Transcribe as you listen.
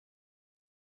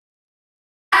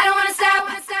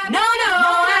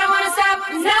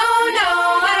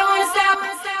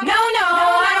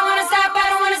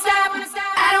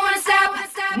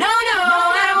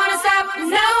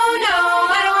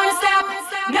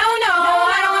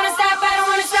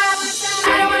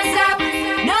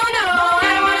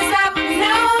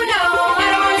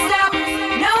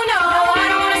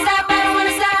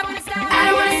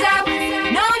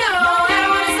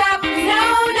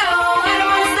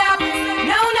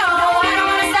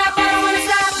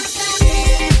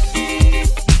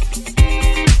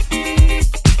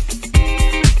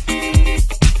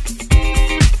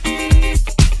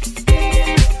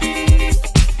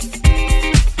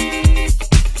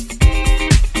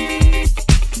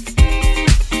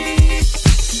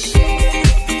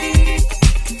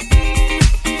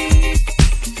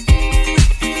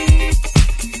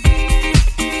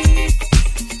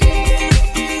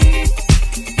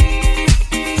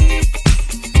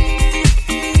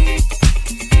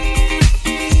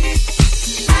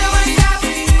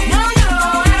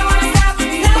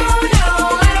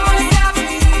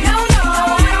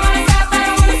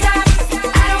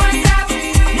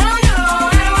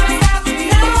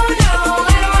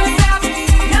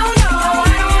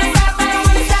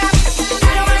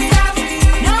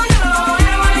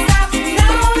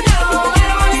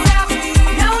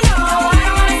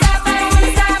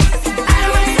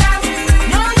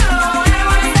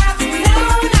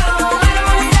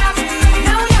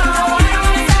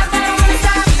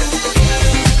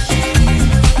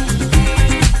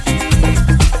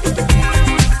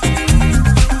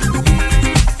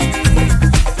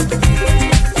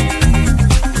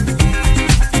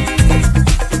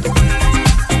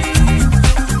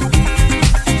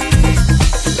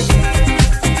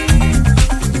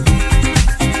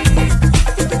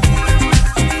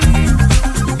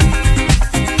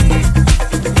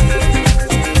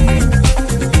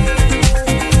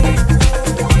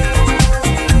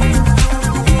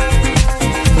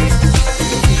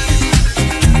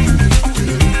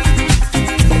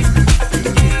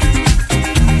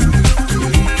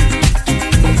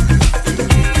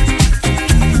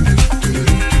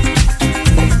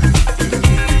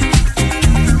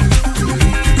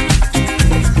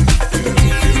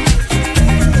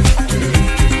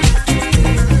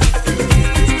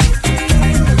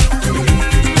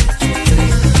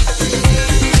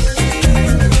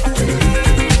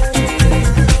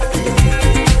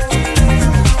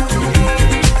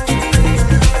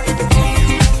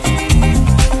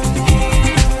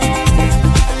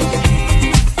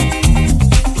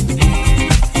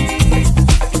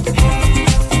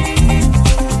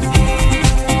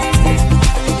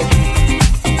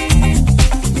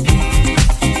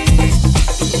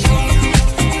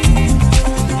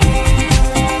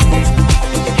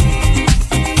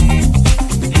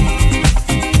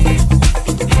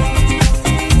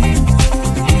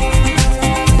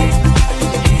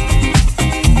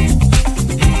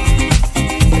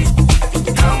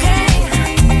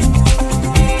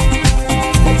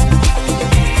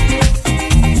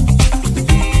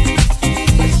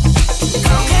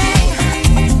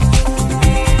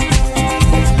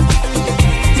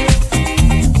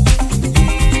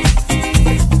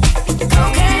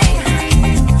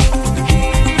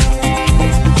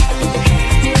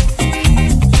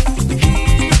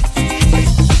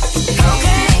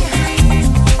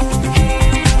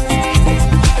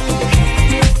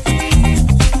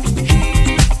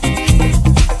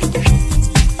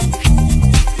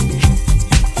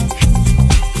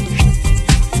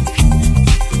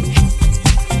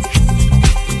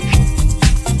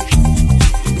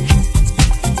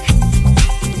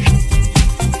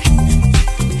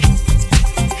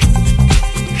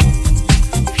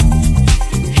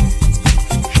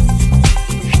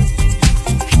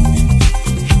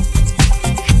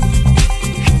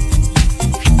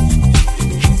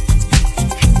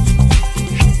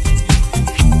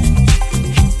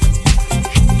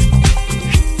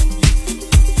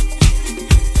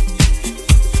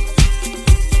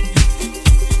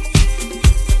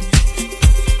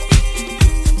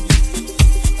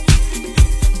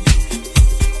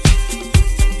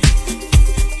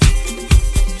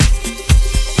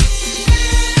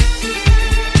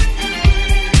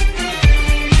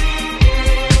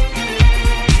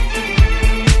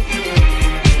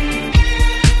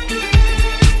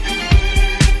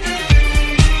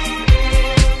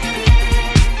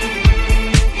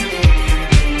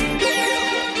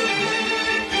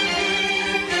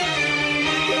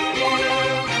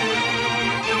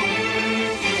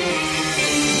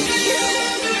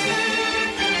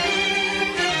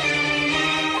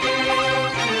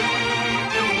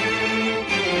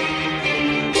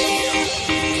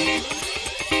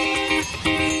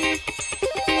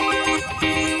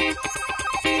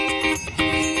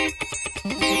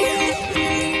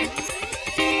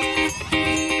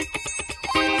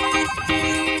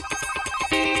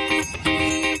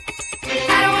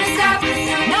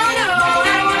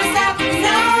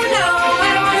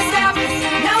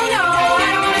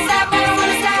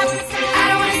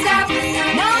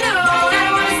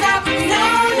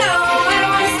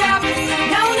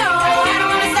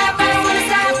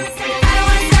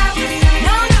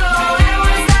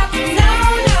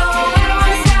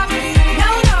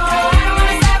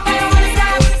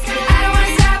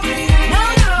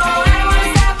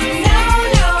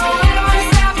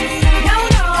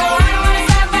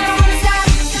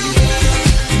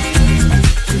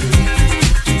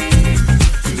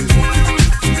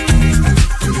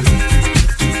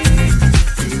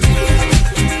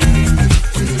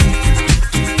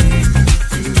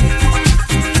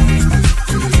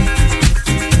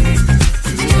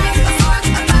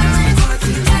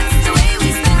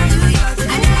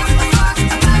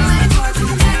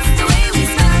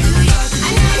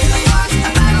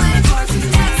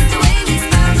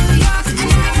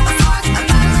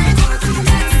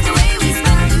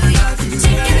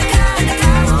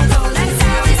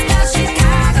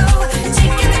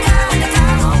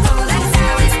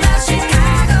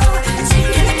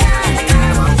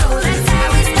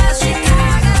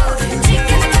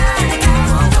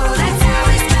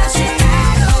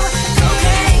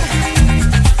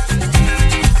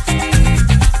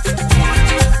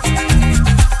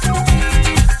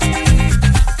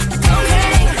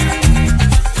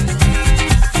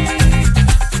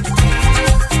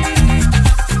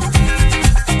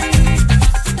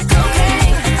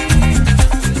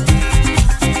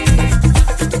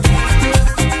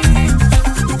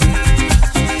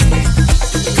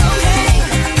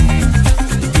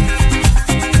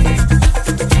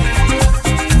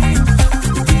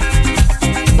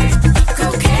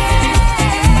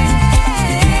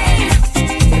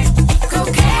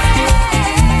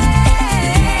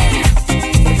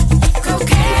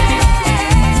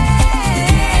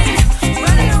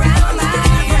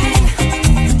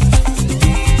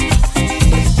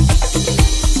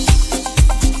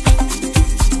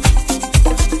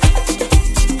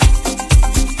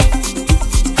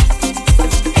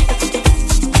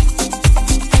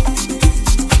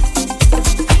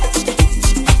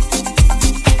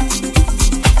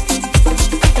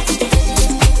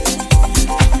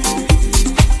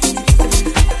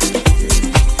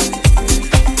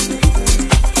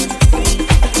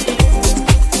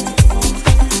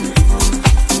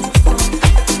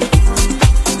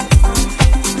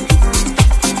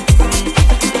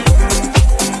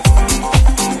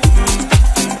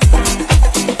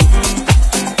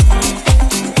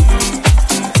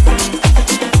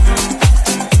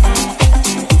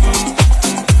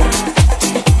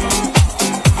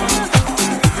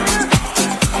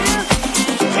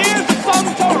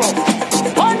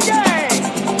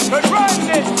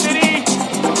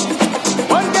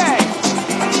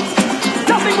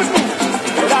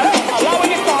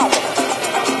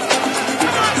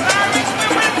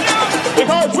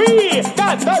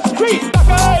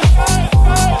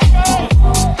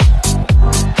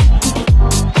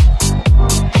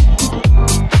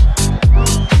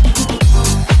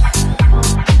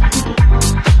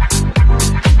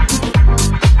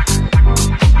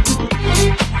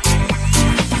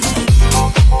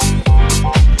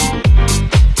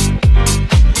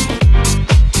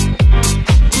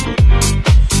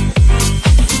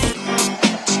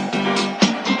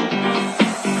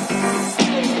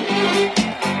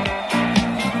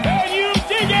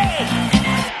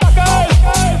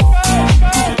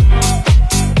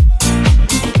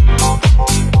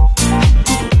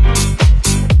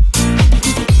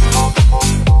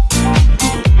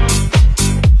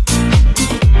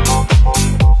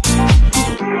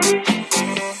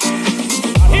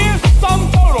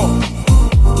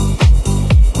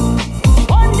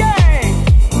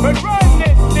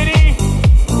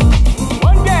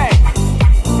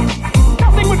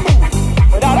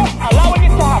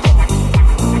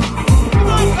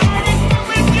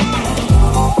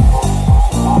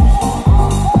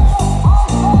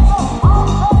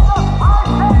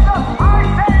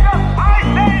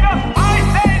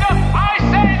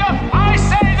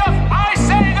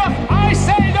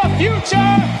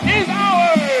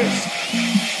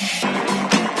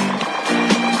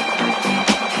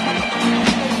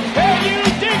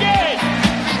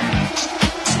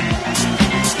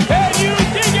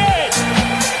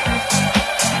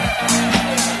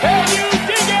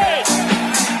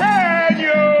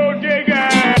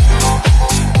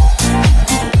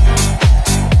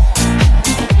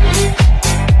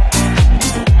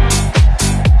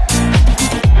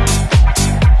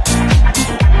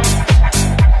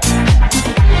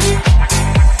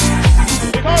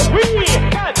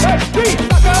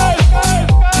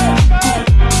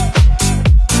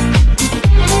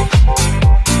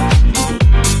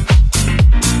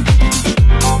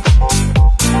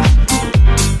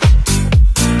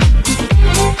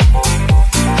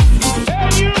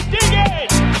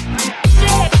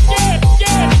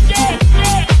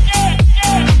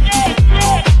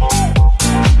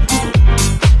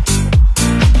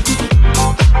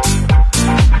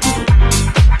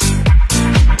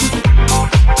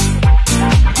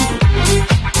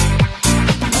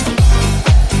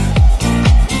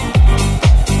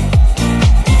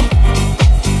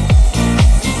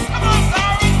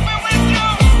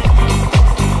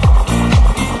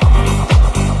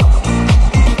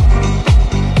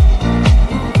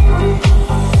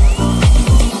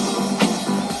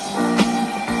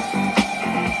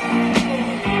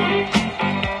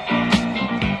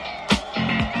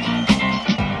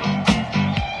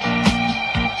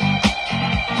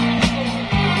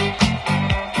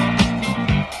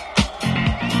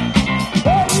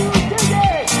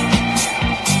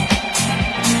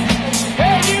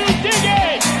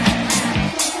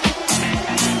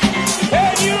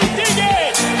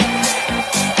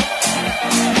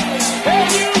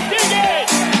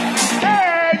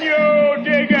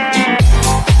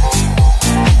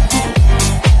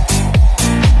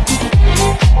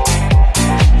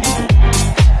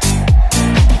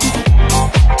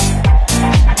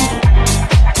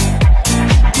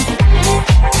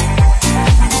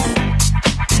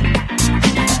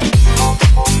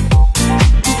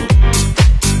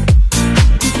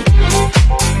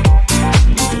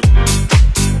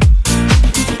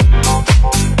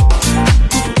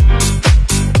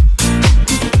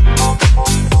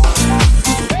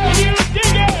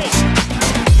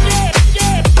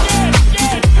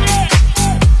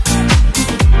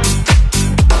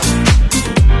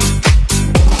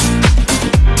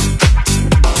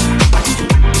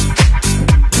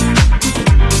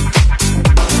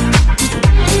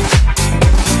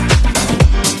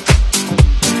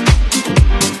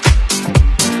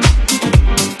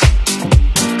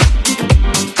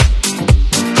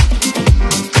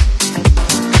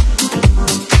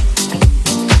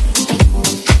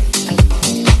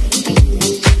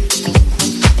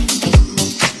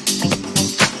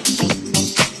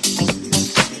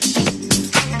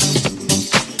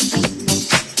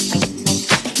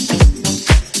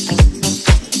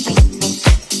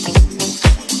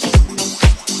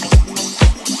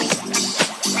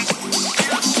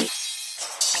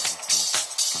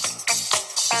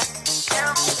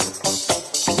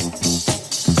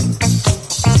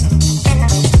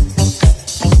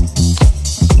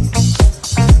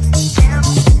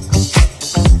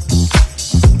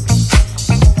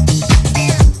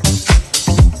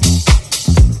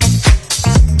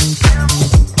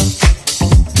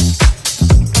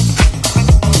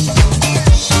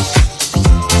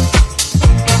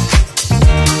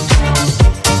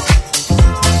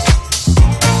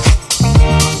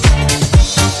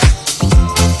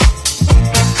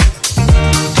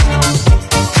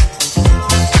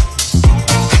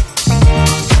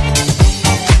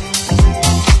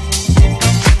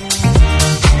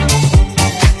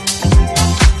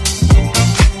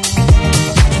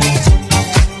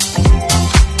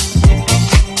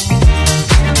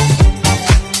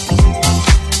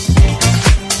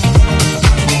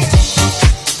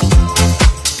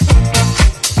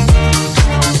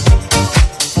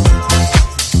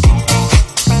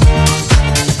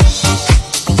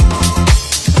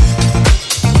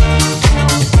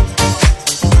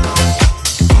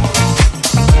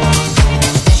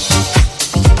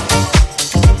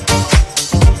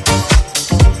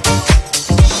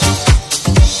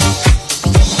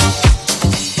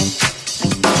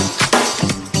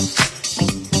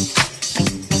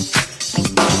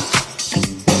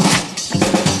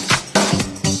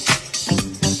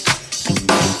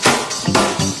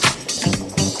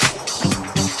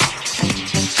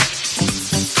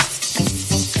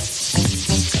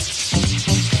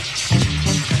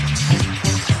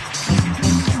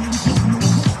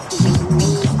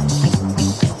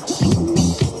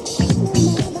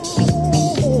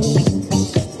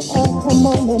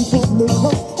and pull me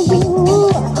close to you.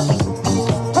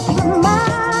 Touch my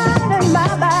mind and my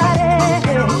body.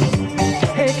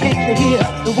 Hey, can't you hear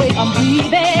the way I'm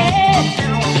breathing?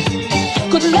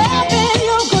 Good loving,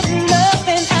 your good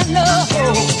loving, I know.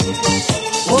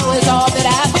 Oh, it's all that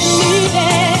I've been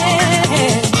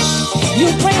needing. You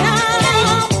bring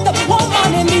out the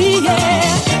woman in me,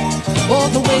 yeah. Oh,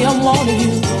 the way I'm wanting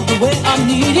you, the way I'm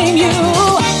needing you.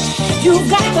 You've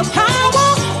got the power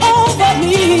over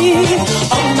me.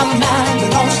 All my mind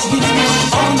belongs to you.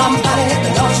 All my body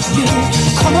belongs to you.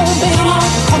 Come on, baby.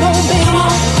 Come on, baby. Come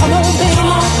on, baby.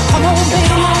 Come on, baby. Come on,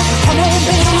 baby.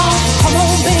 Come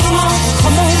on, baby.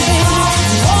 Come on, baby.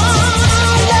 Oh,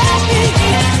 let me.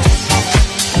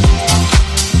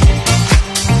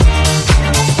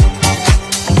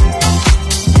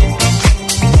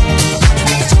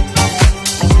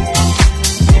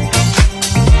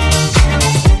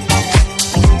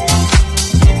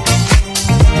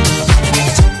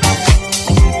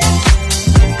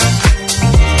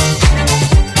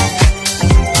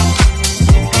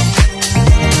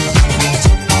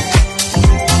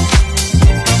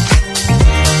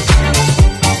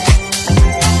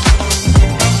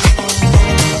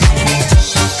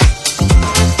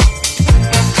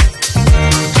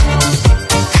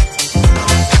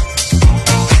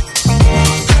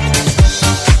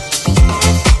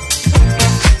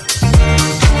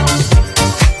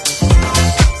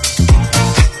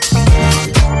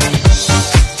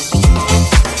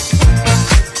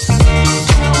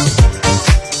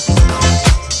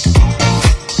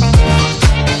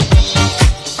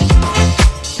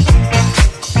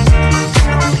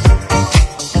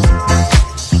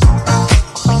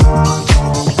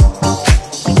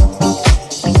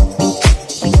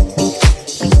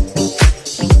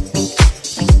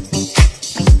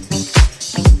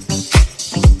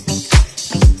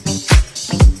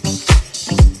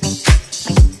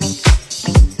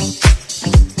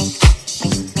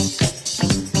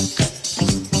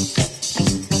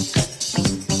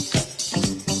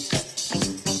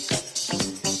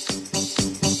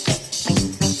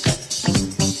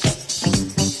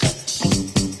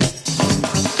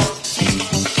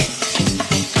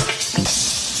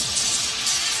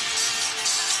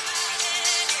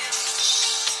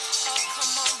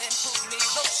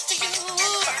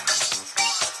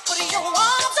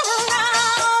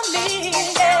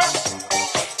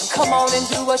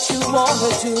 What you wanna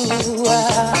do?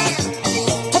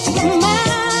 Touch my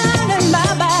mind and my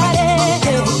body.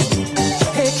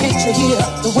 Hey, can't you hear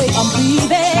the way I'm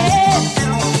breathing?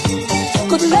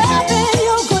 Good loving,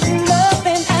 your good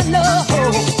loving, I know.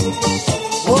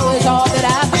 Oh, it's all that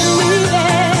I've been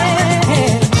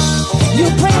needing. You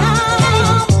bring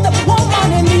out the woman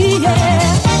in me,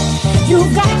 yeah.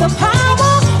 You've got the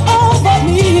power over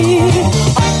me.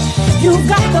 You've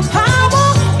got the power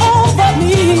over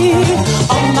me.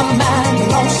 All my mind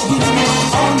belongs to you.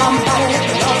 All my body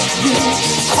belongs to you.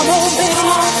 Come on, baby.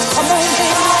 Come on, baby.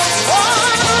 Oh,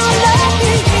 love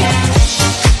me.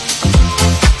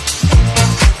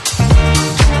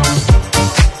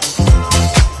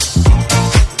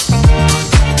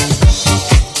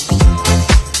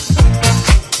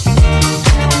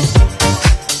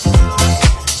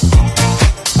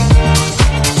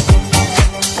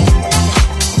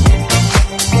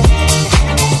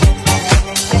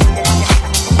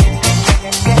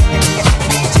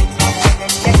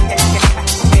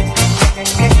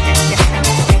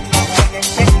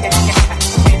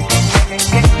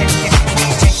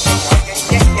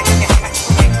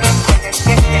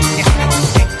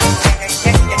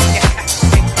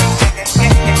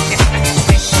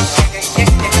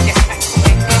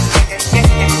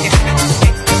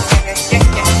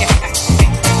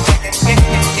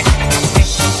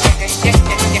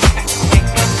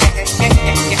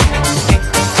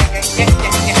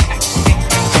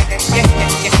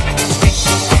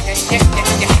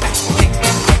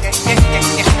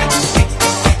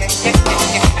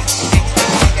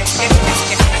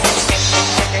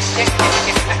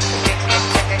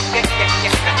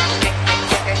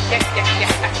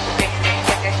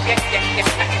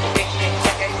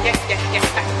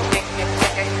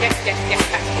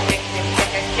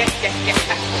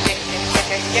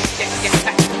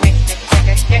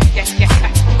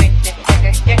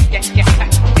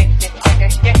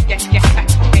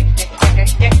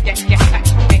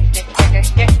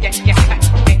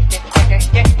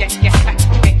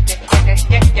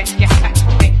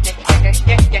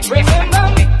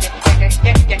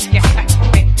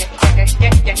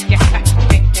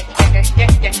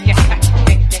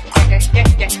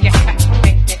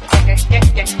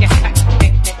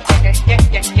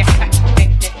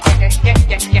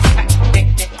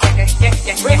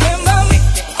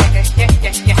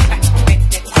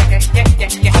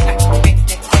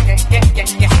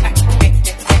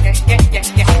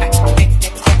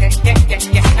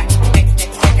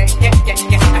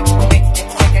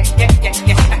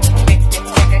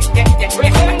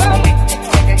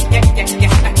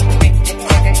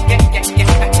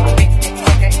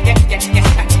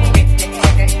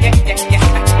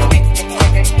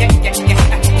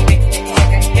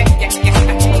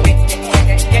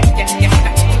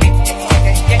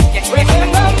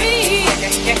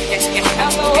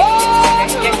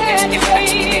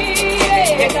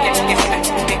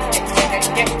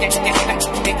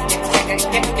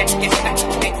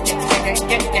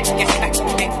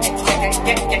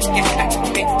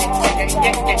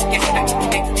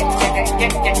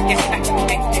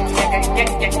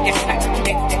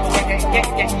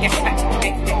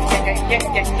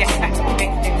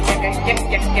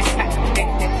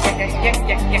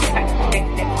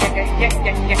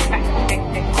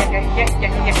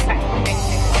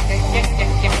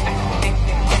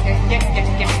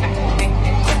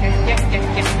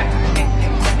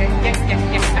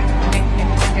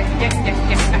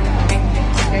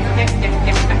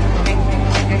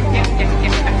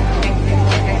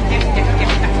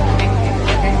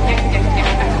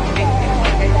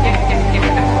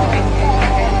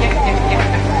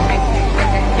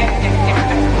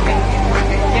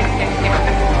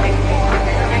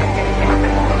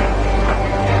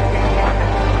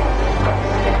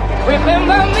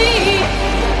 Remember me,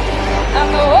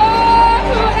 I'm the one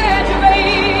who had you,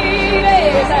 baby.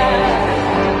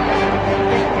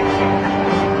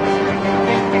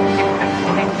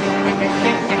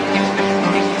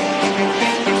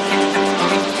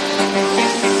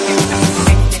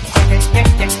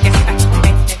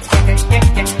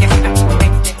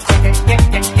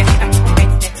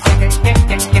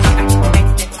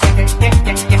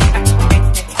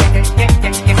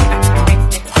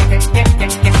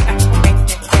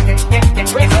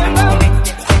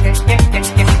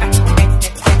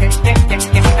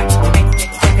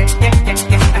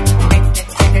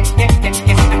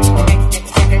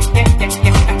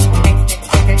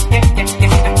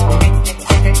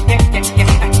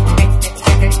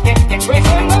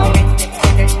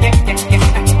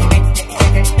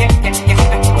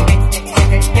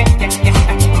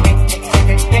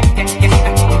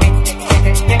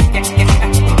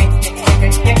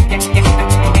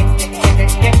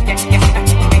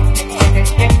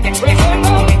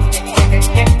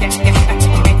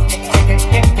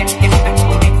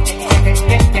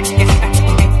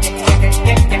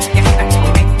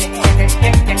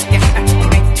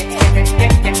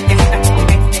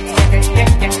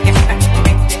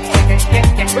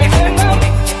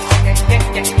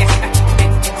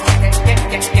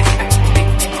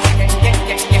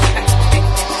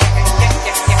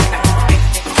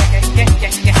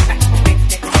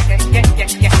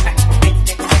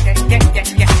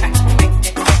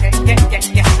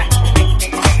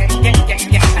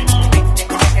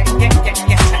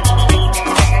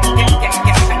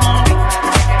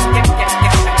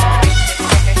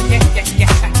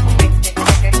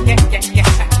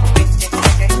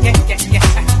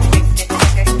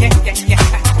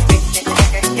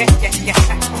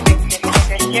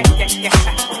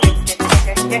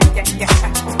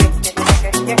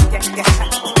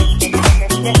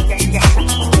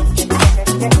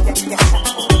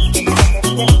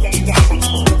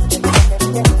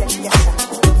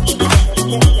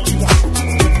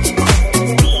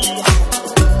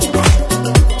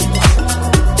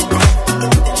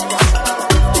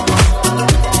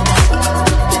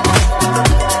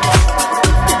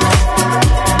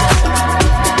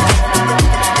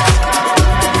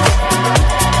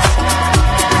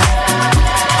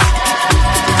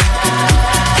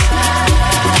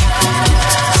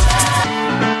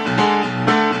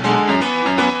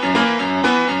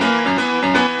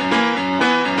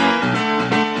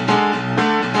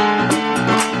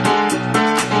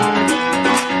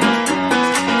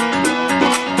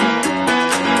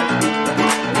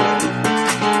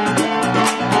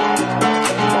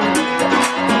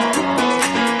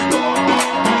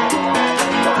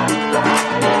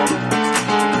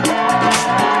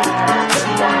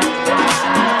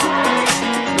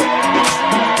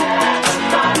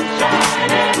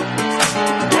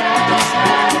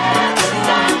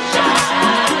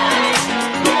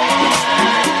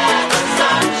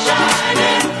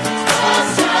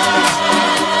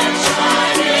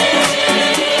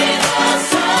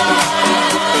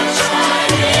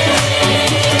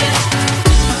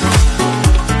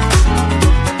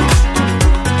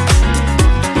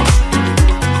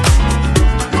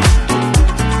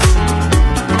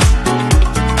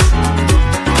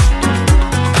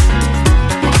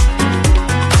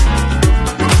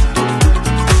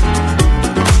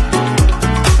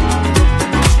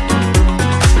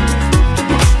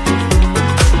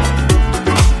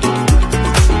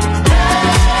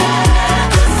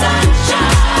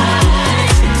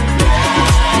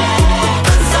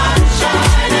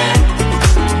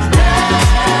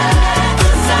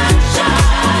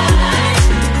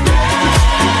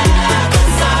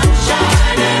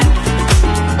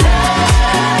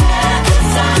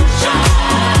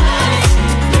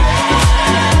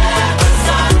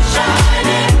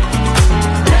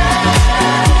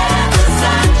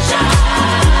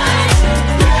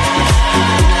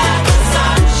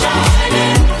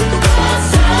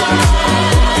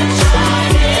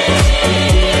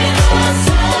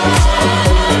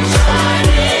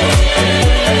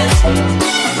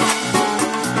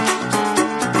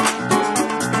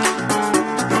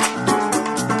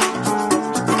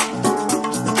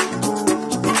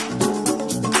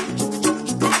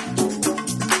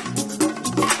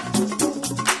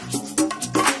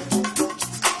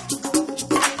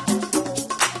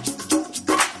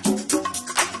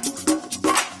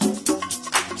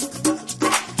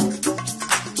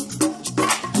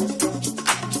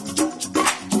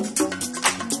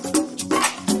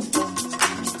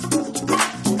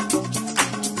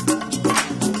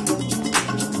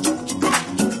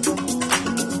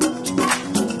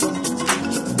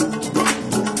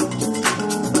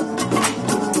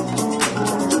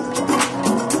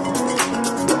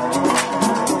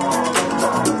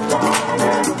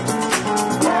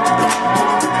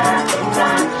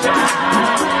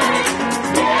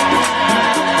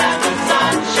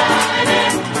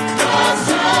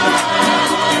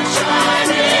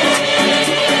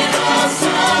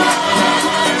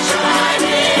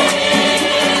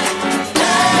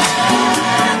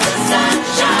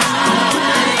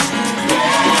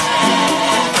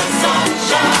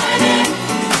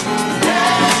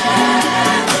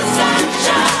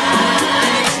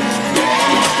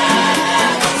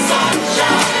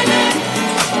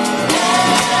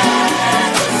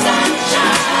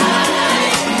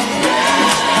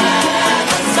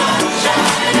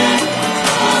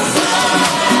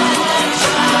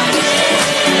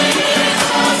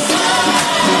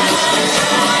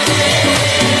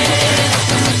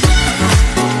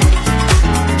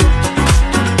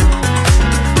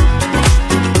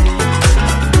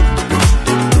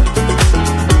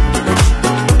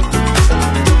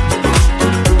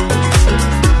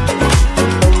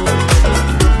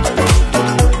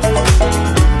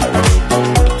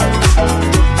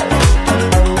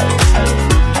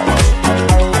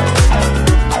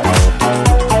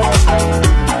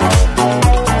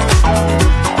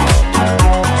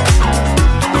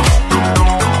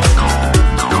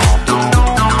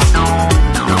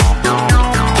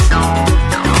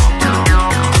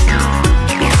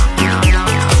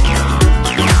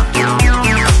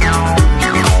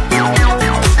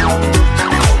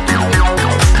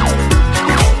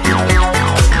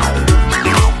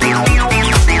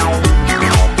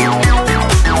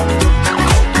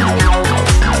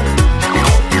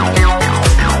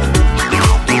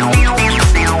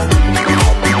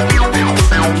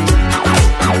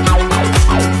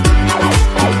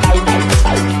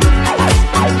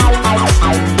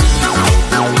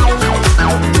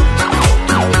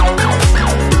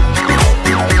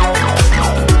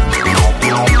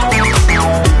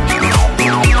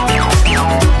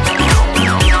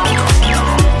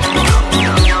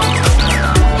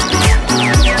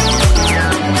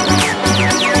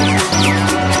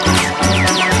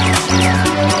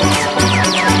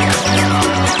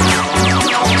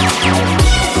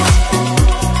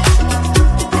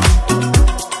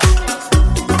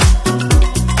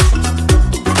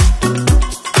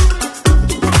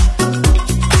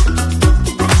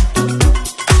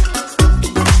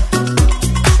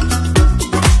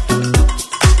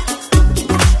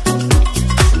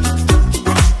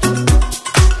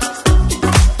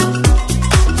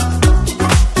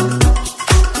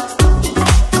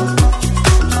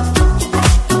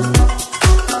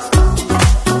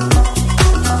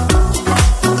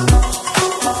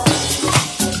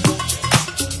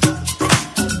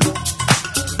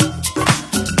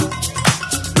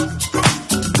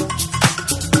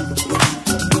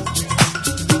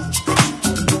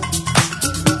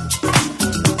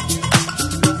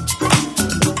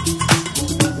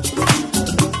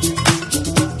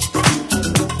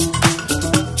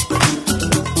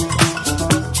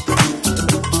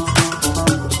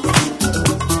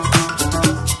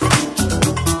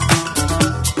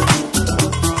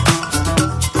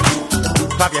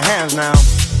 hands now.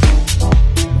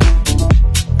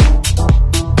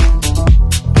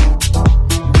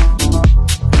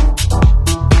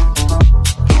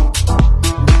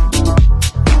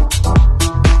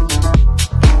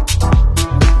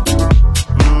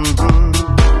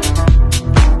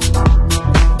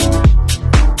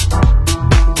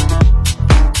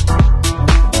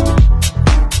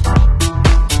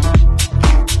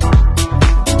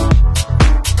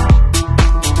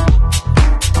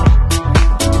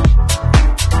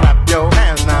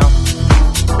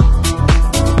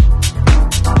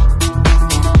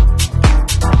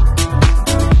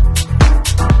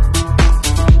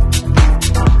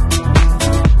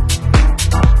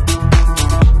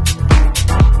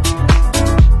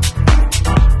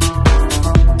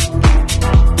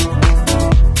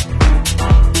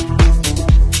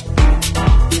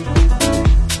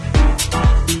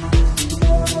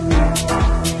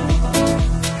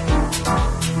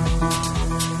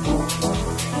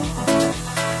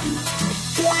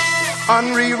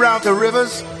 Unreroute the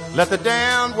rivers, let the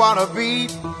damned water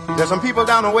beat. There's some people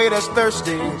down the way that's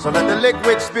thirsty, so let the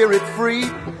liquid spirit free.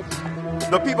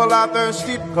 The people are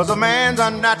thirsty because of man's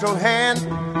unnatural hand.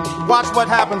 Watch what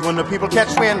happens when the people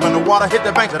catch wind, when the water hit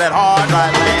the banks of that hard,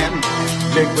 dry land.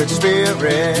 Liquid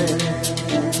spirit,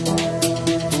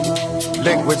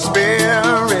 liquid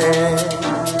spirit,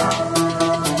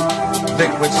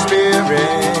 liquid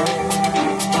spirit,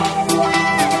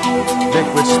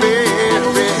 liquid spirit.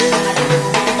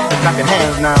 Clap your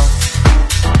hands now.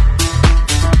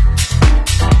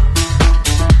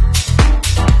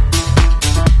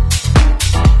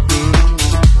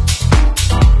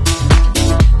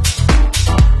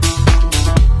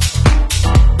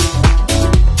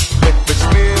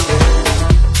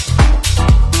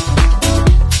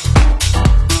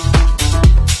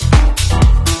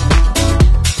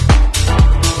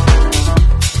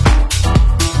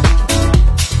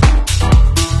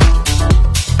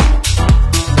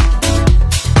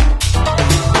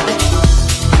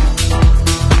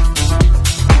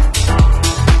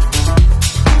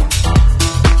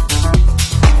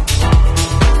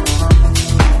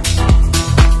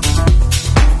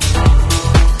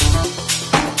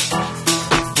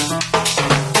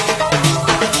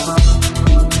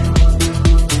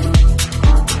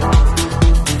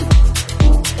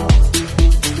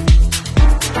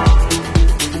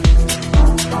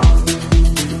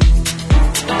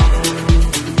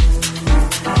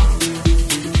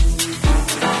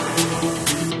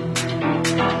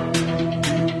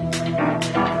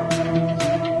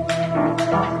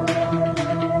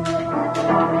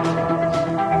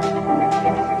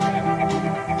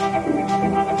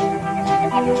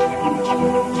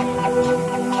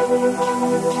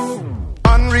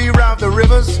 Unreroute the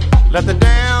rivers, let the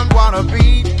damned water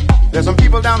beat. There's some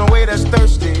people down the way that's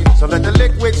thirsty, so let the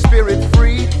liquid spirit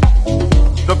free.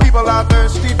 The people are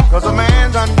thirsty because of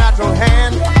man's unnatural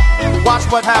hand. Watch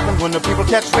what happens when the people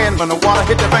catch wind, when the water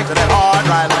hit the banks of that hard,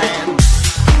 dry land.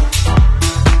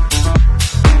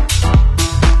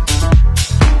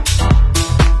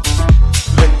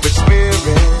 Liquid spirit,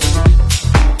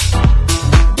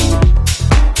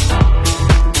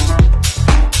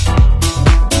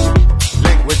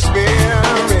 liquid spirit,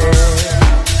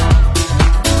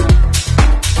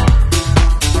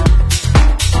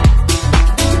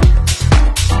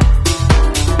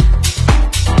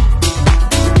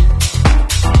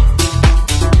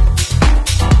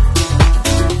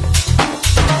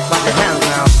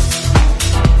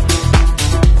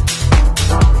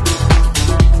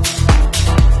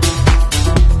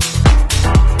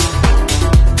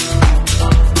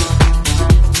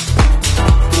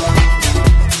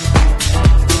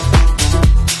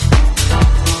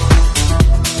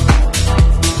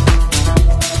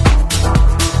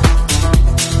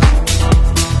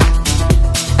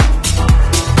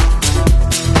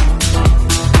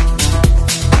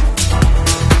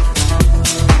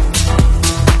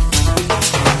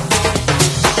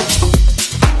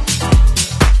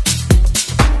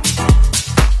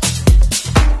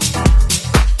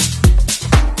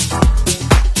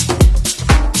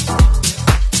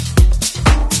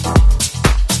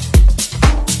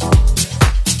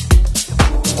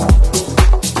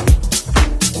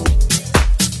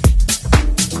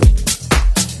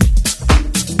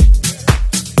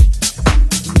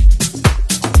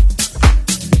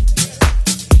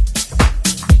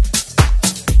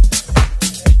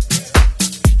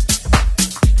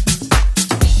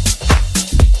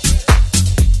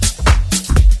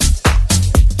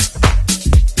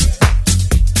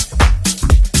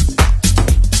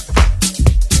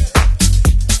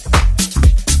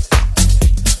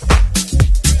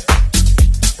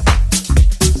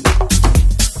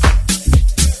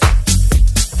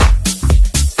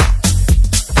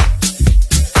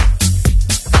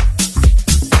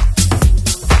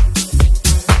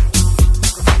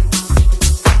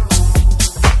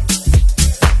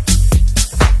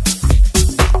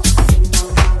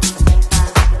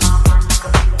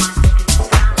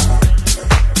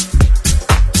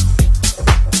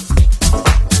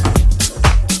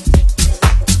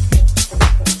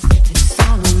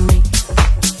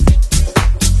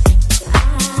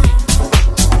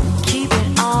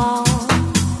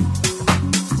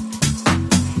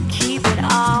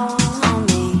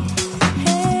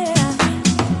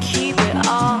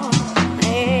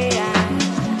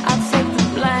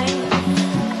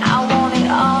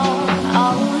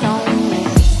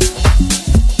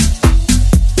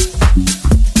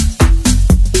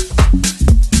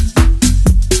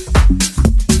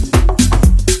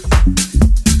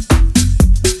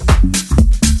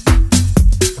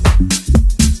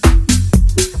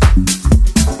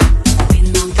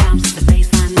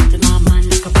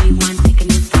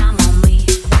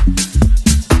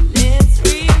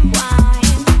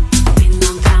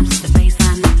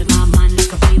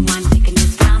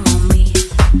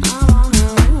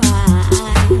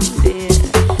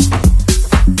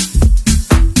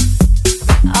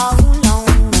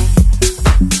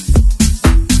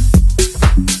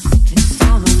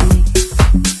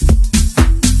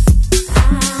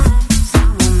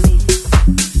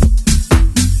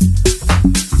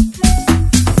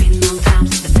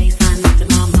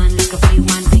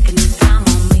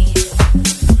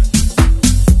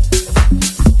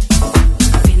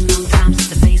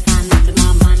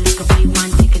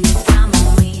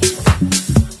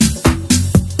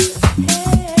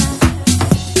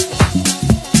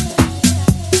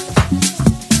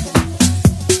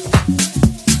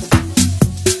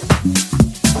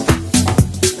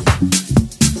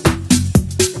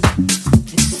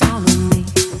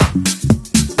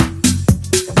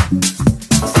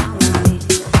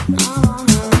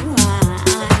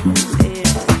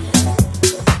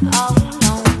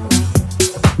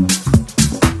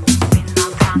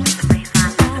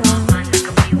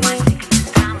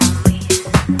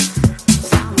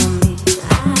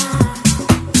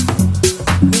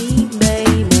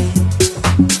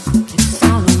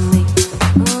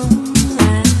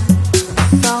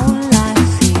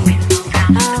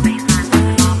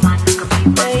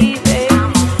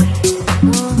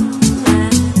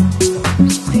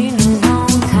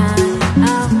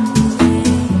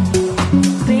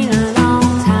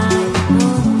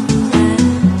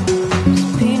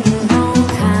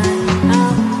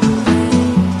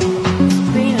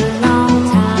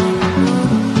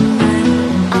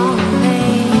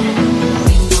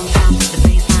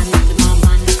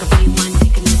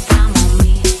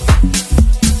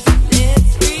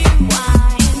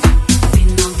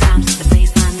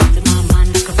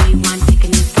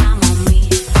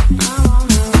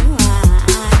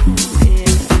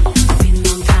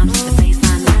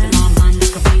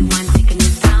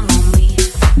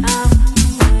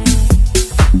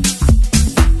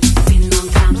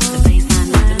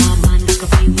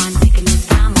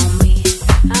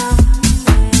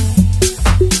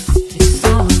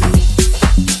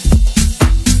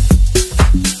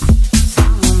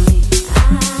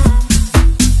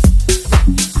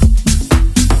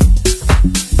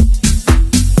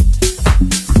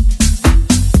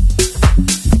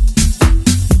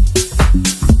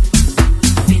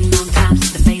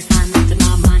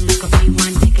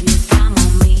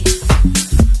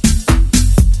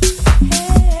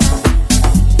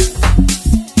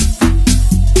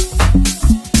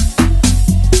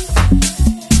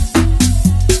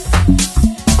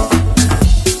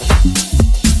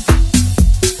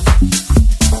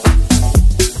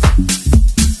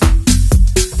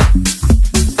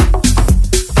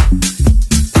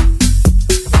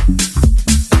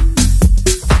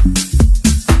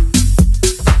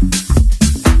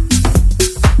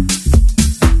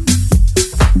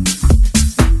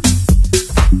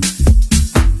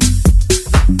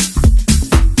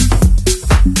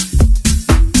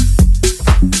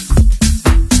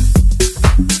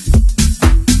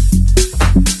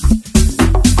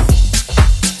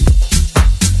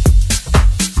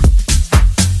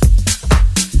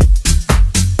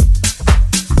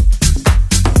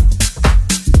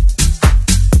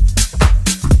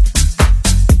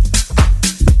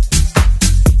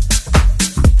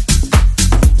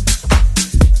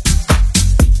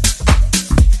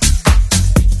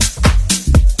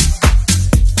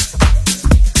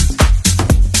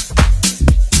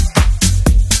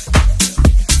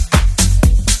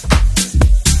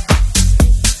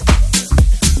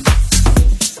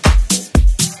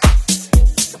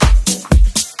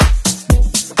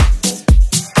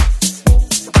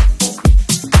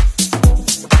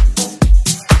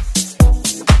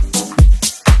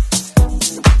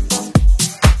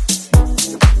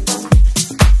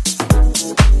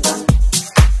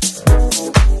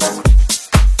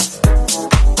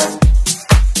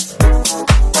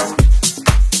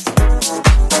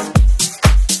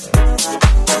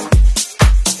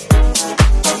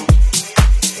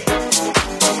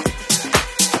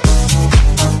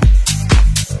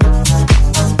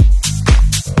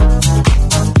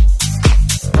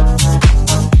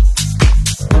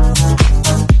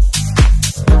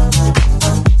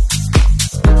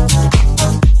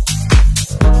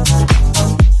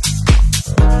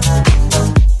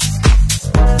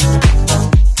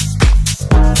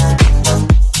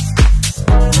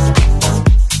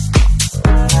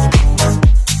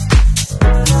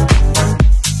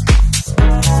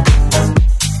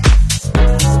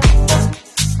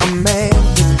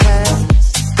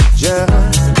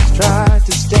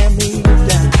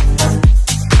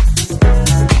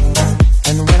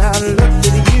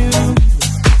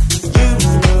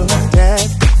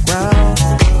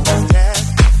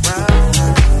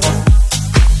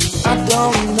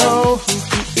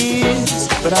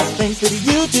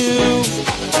 you.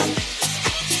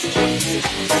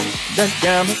 That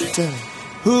gamut.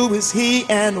 Who is he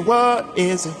and what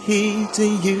is he to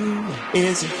you?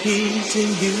 Is he to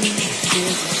you?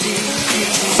 Is he to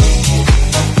you?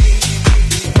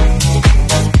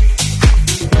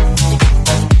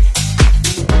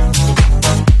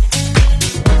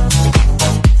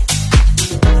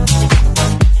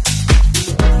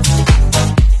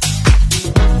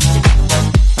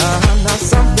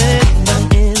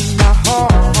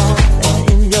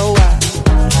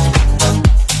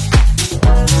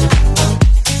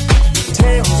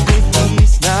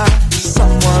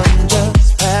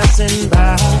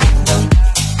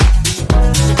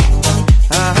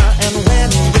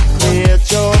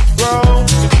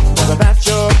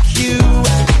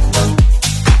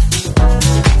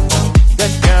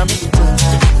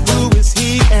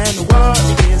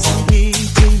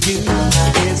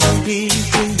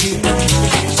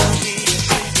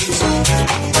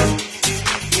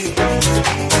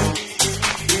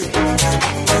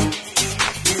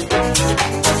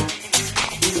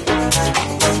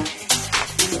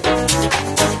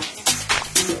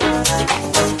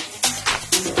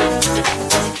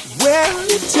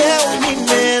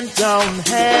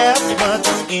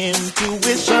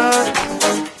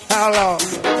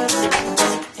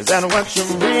 What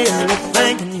you're really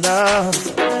thinking of,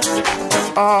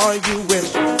 all you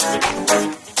wish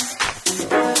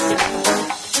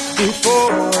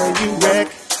before you wreck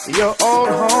your old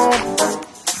home.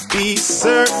 Be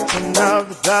certain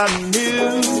of the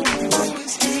new.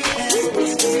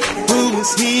 Who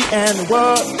is he and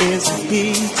what is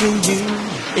he to you?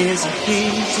 Is he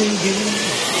to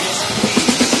you?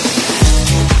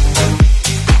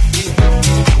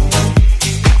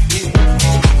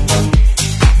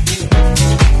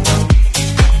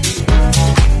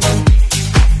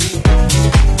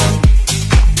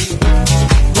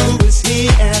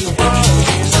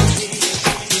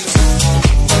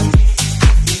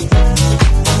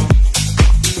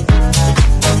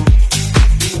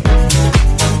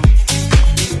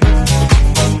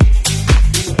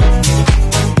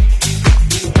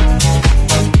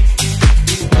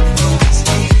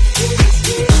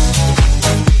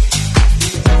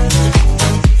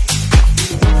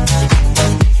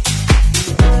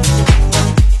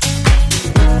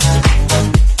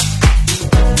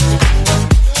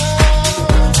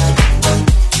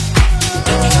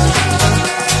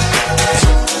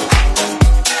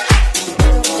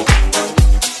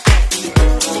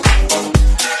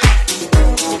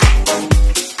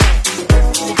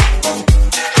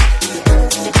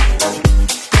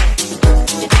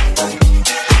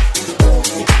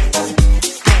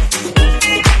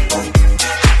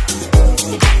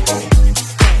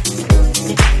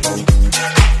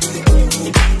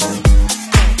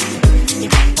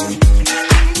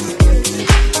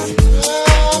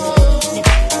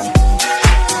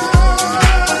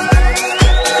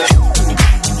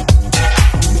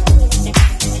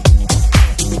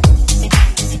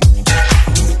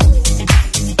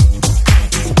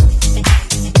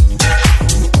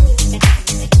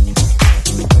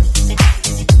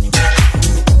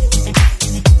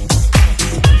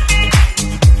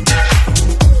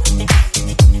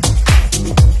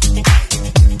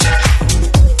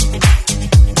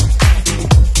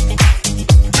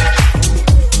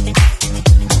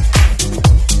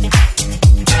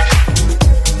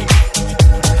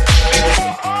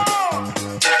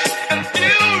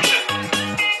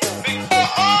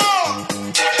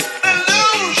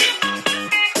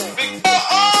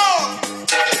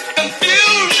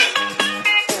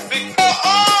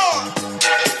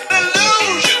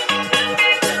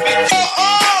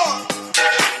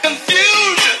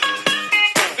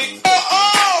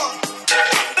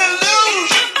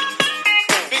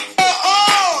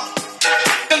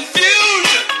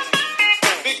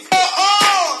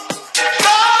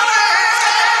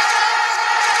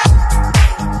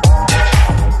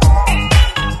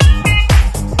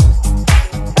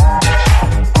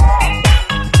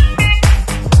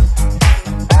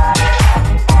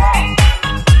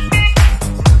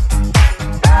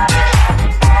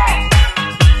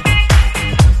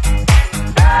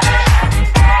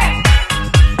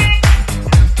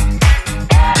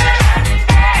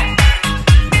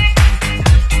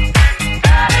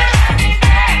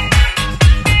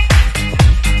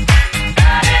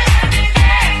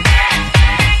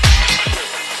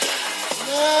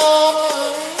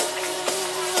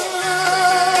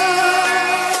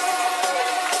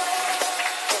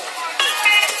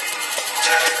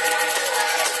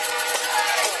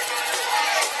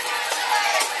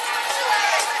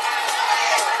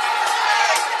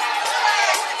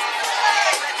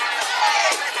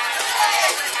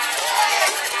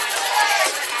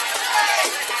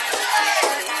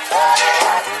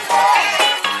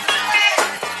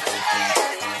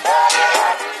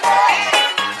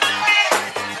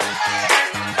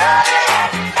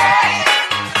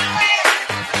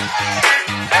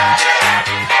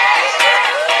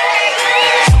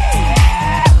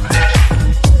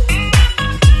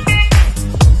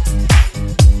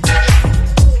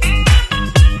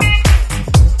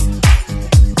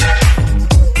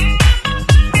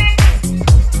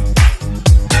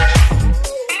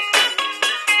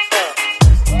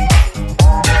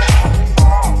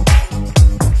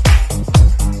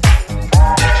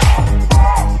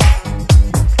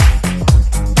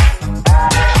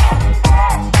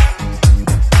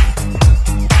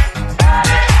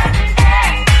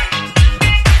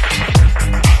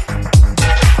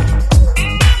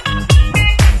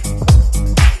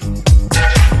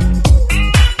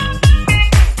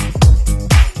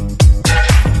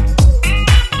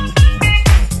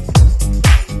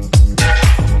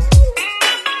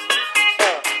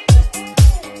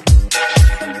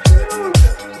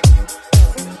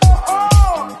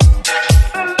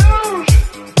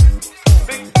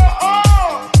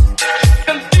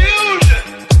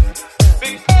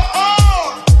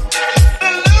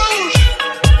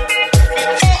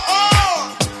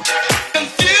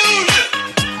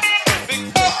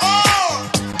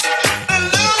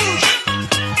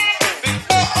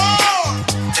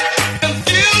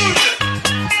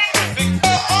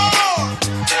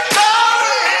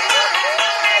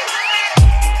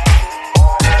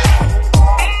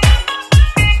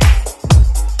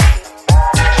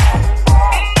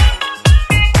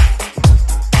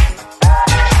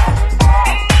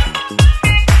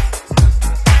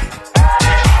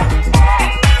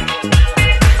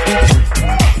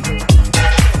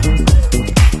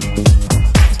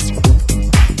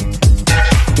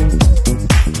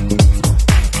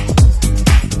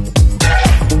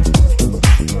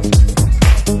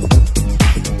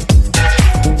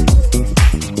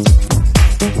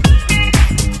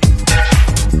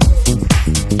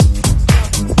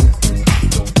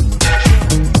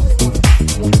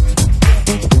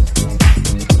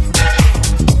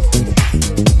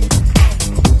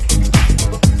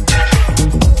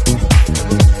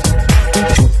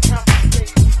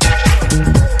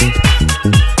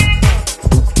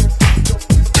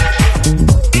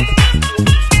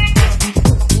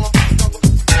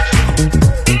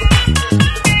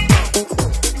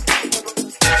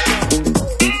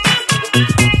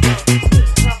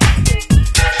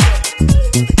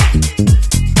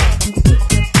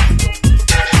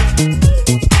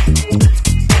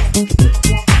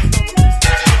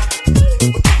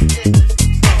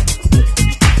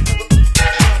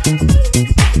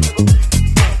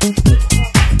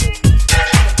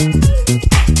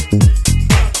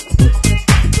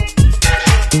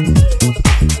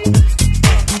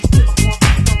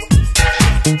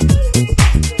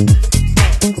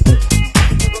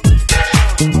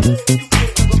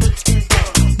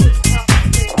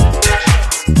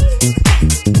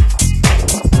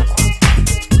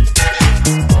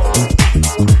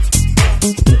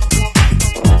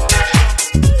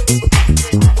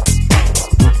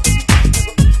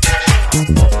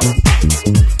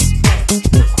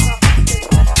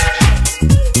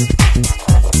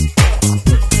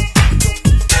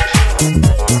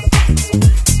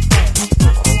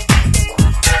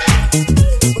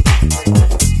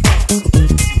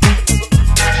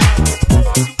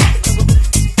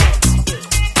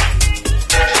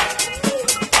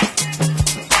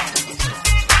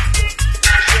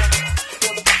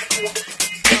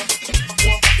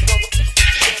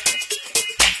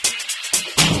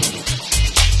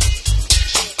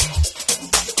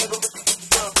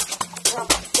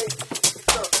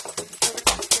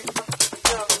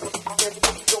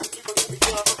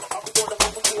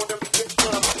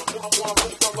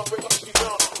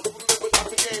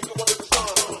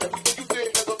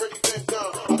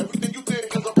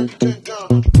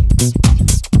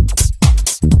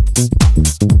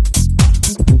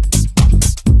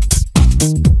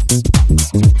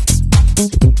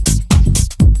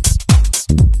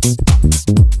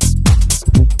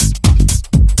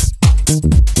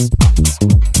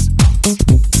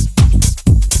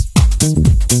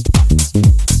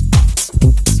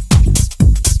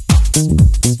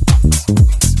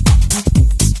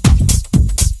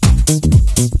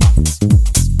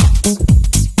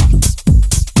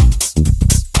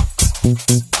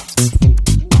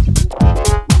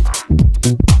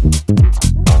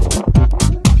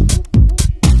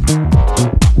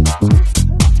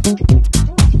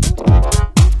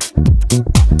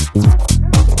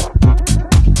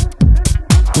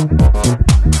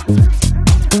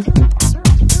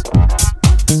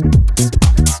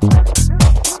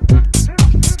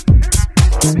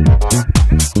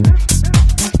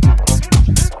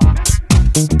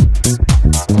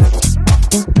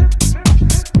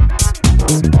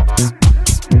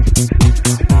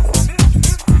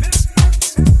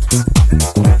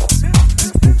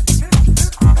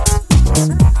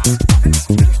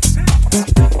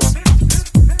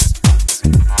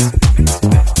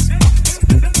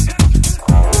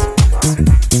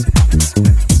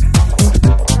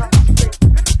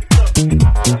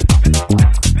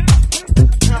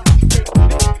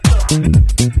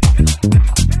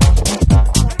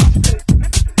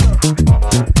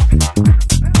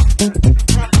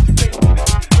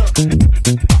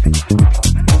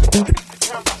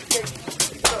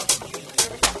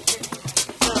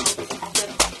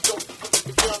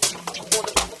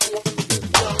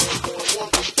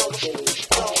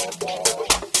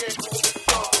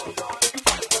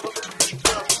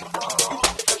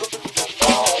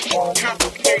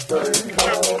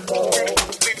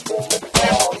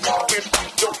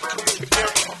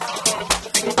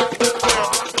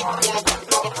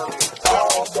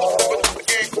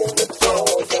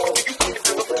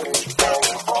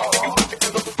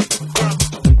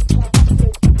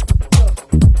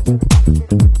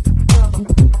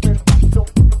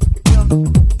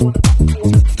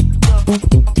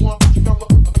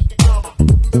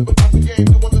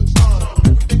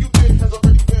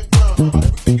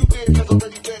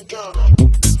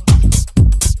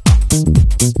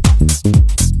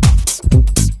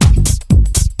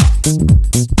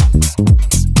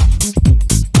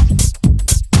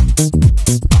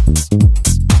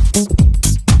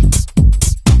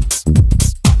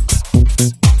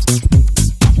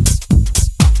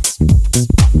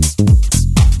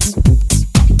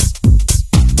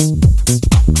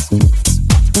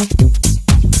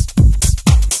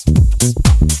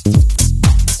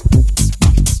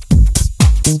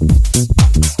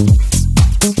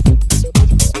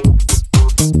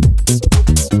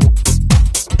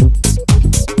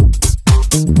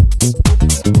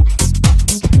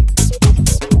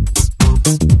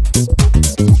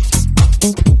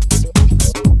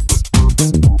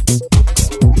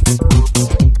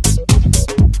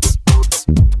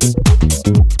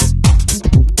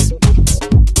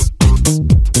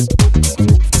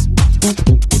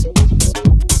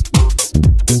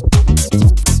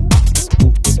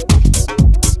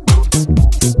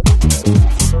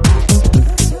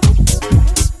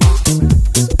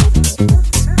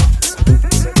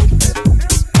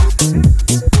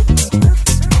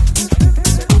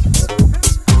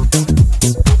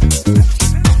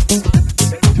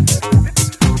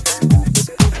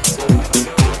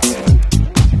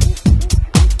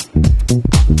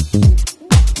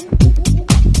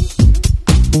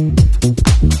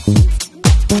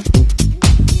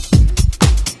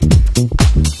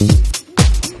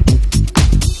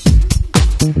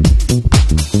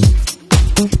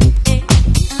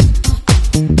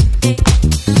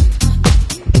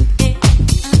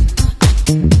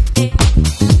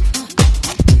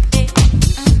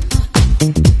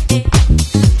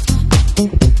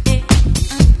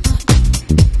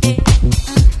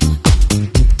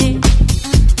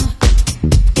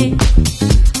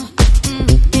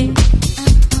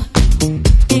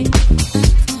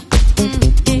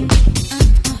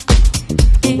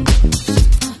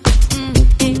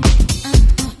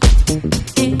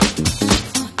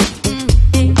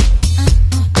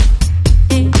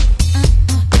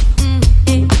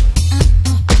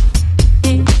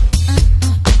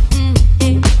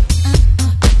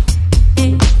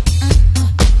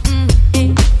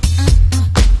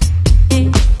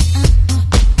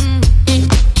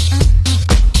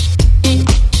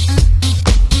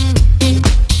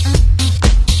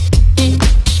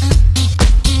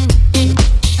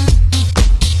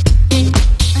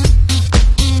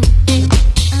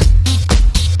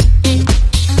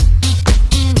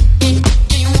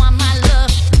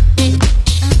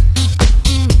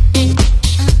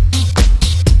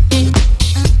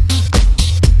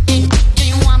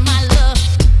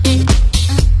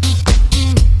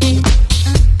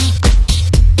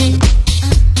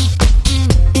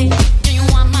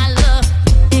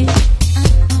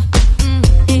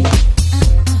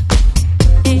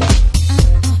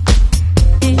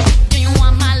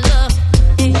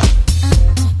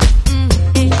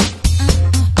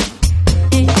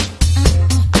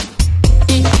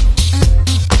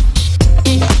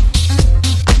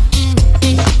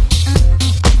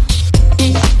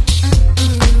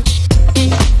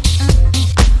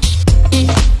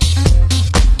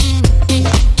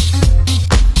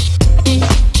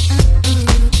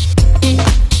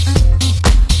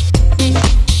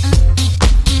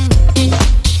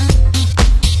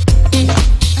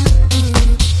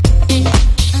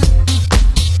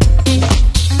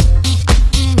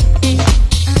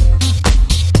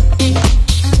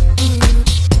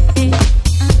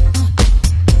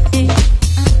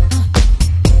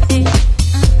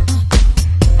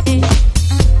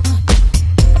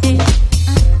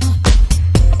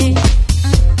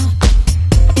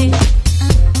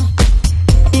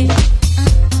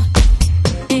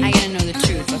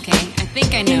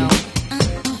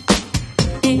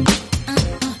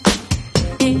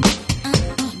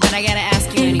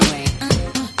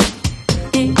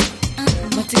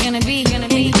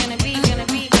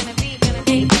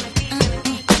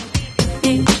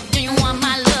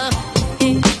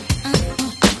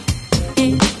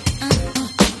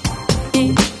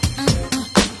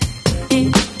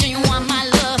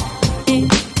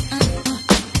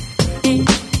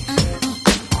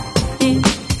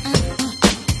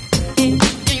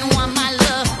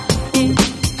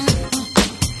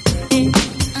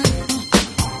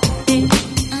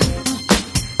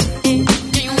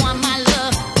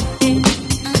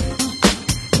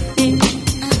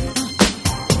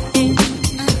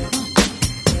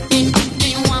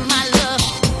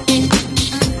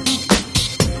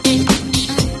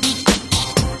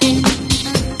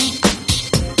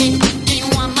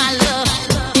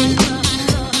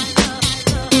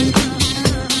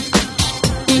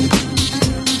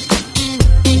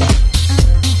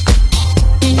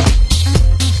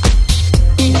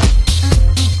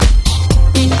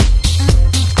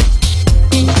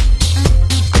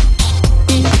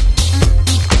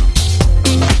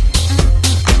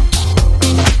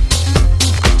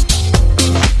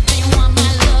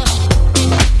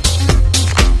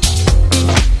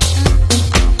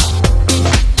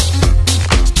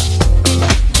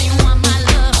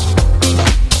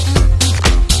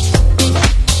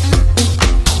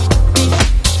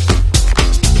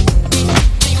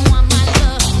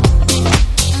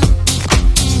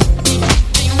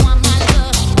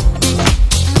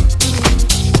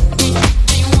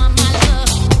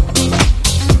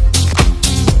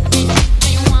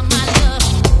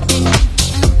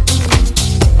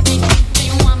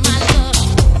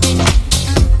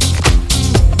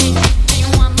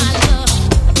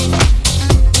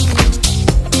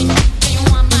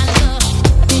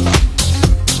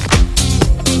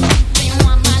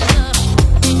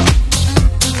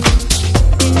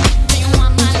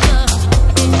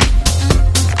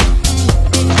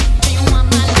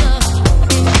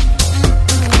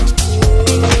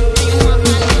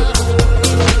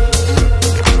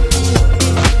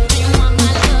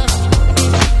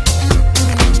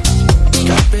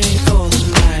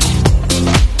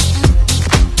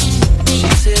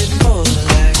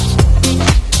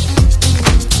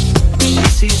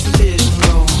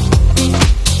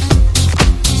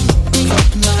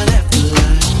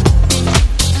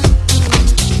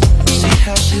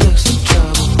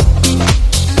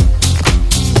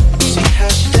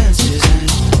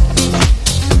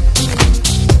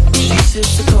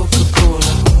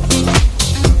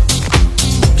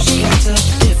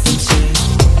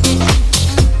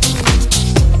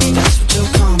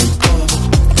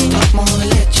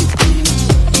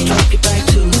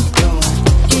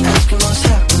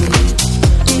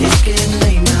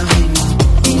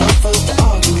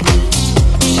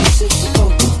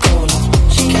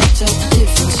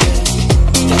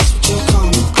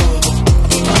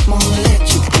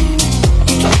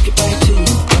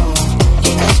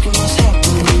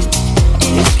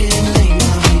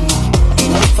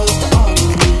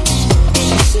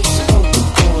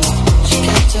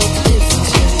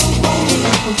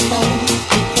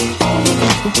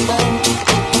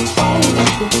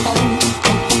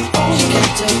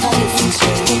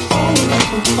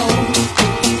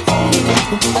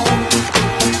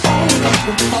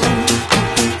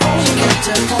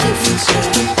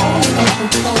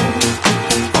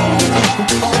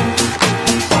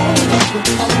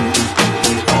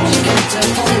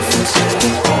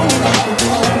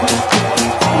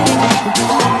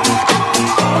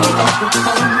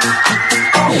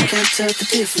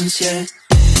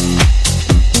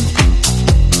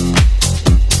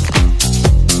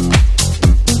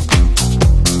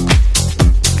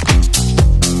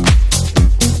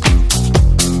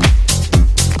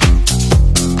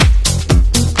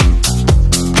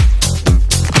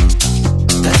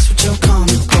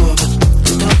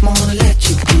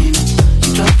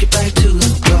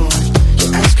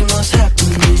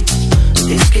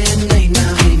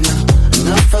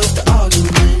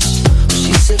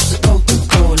 She sips a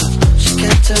Coca-Cola. She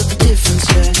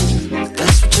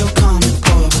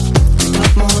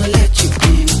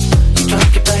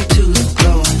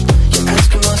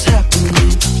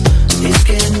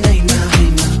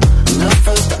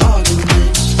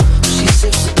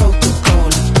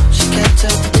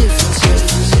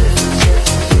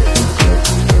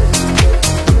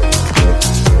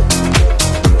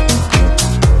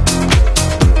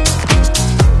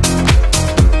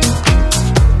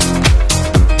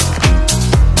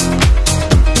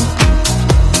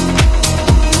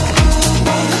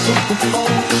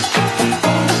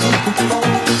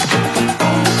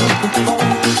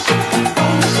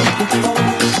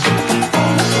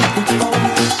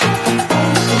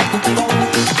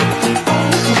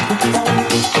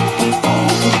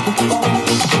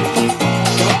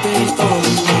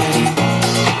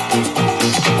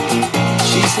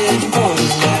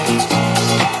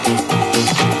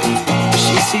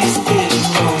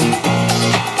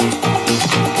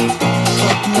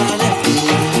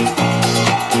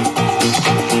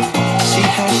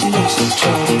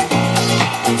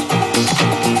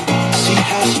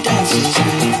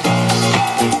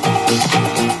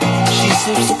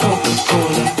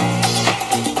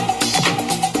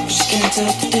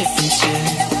tell the difference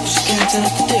yet. Just can't tell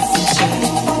the difference yet.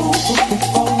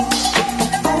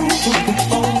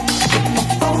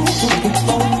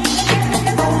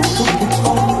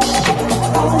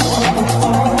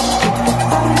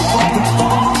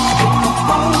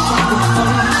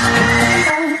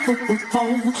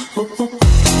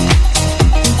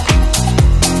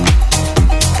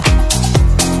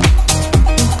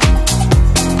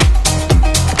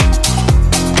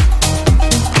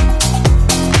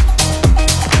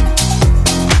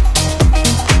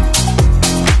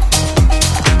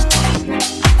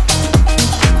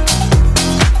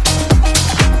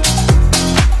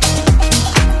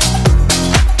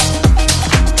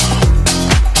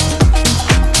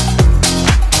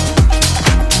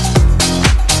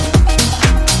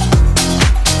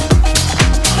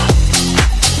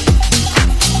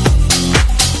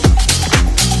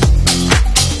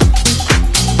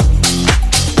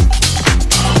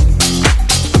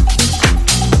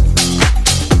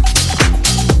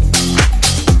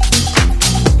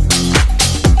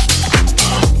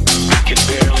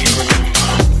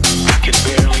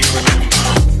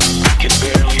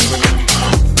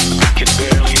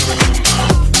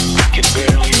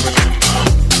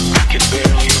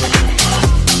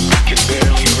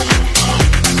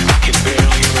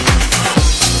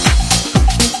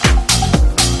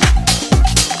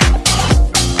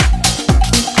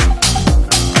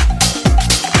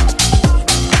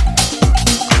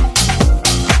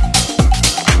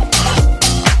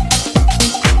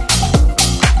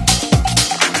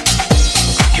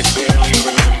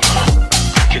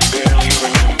 Can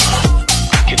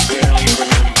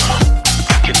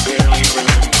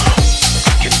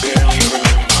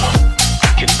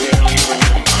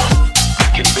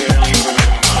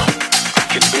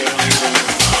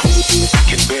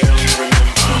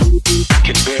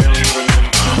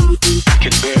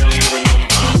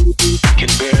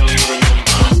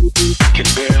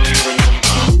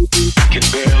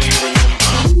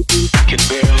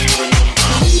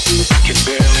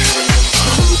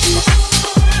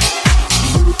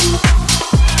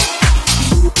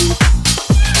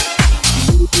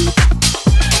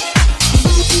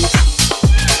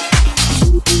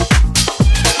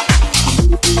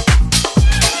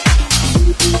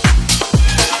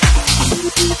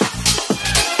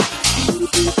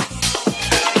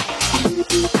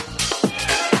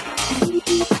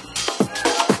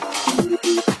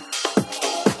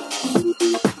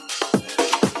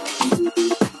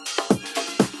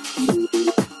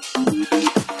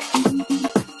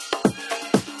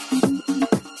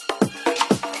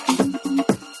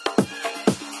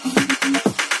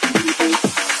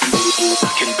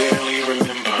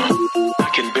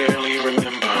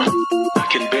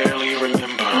barely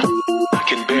remember.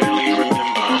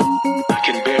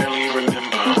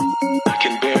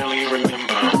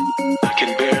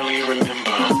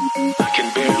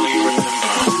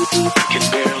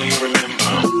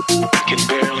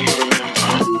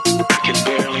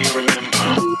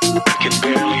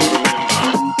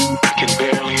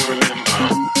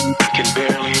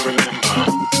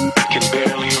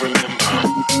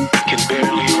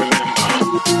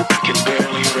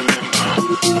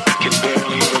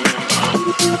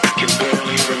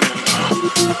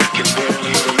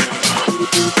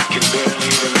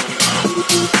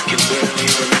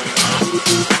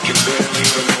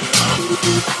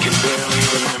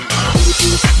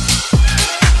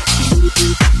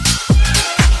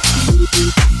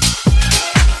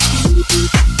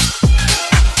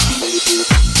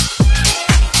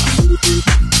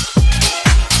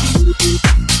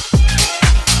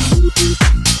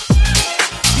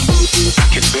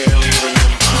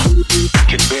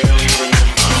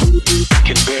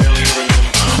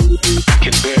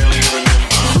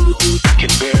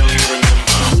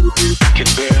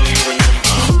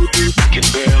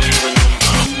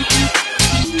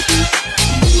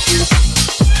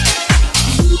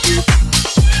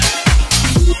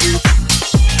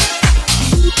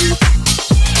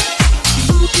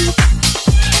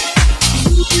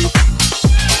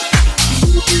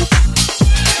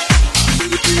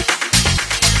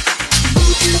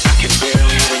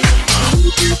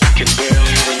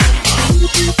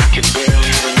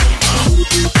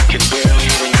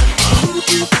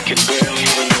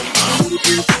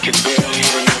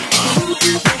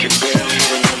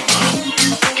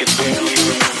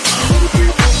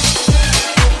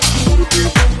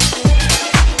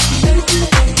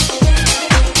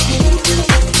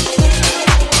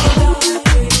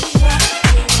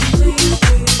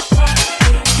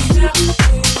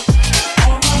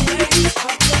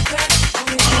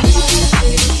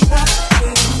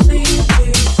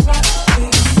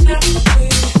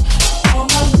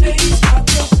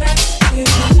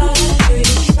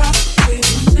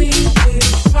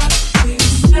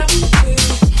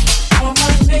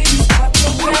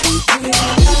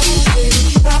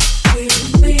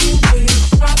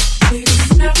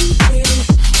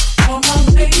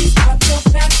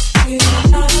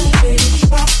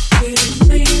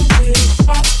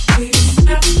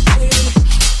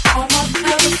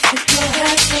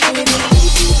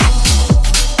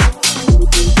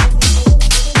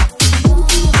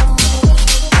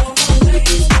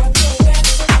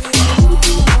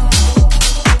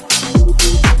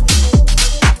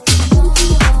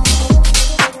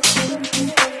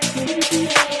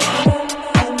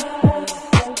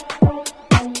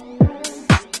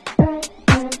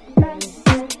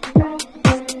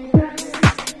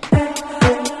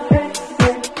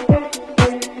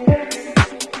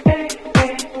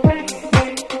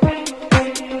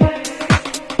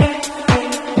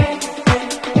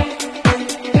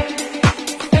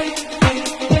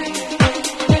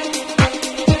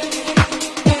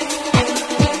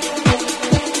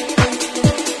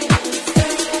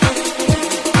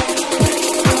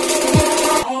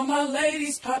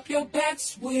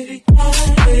 backs with it.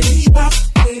 Ladies, rock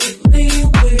with it,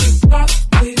 lean with it, rock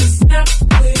with it, snap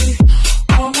with it.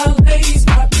 All my ladies,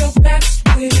 pop your backs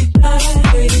with it.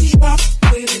 Ladies, rock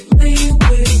with it, lean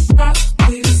with it, rock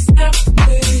with it, snap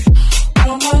with it.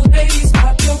 All my ladies,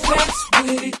 pop your backs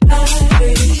with it.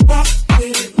 Ladies, rock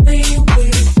with it, lean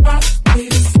with it, rock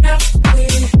with it, snap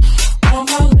with it. All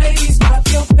my ladies, pop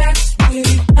your backs with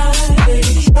it.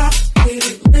 Ladies, rock with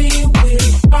it, lean with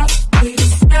it, rock with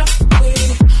it, snap with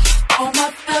it. All my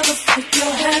fellas, put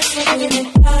your hands up in it.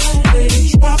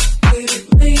 Ladies, rock with it,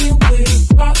 lean with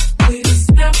it, rock with it,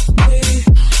 snap with it.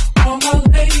 All my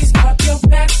ladies, pop your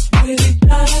backs with it.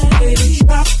 Ladies,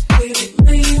 rock with it,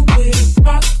 lean with it,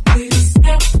 rock with it,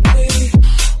 snap with it.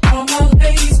 All my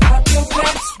ladies, pop your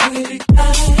backs with it.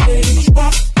 Ladies,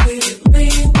 rock with it,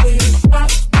 lean with it,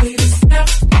 rock with it, snap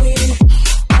with it.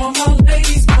 All my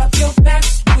ladies, pop your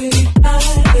backs with it.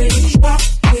 Ladies, rock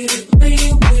with it,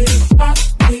 lean with it, rock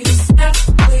with it, snap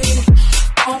with it.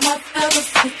 All my fellas,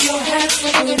 put your hands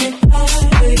up in it.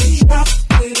 Ladies, rock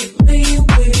with it, lean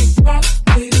with it, rock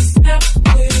with it, snap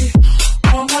with it.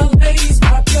 All my ladies,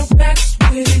 pop your backs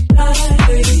with it.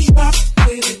 Ladies, rock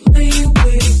with it, lean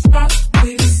with it, rock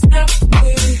with it, snap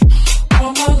with it.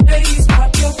 All my ladies,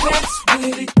 pop your backs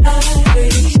with it.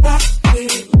 Ladies, rock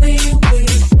with it, lean with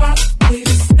it, rock with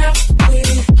it, snap with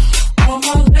it. All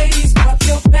my ladies, pop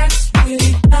your backs with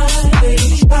it.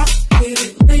 Ladies, rock with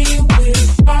it, lean with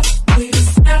it, rock with it,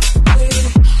 snap with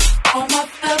it. All my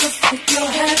fellas, put your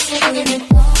hands up in it.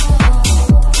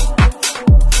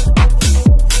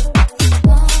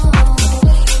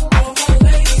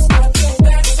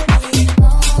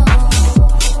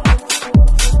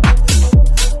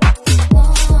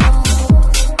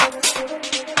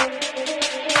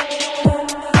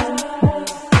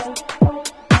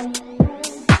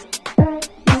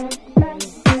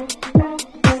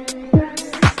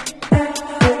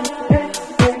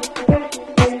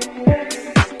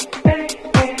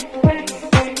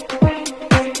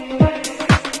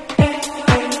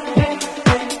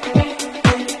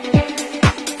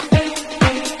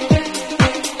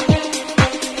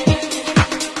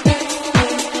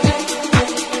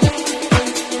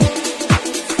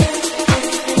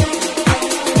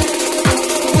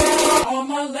 All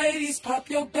my ladies, pop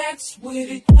your backs with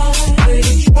it.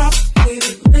 Ladies, rock with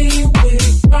it, lean with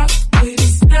it, rock with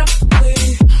it, snap with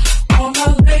it. All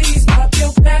my ladies, pop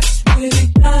your backs with it.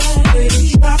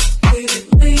 Ladies, rock with it,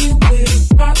 lean with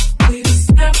it, rock with it,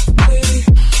 snap with it.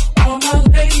 All my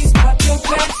ladies, pop your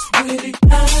backs with it.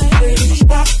 Ladies,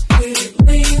 rock with it,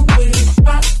 lean with it,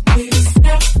 rock with it,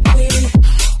 snap with it.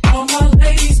 All my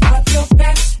ladies, pop your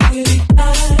backs with it.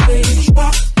 Ladies,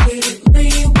 rock with it,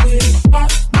 lean with it,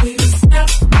 rock with it, snap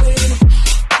with it.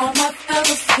 All my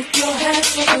fellas, put your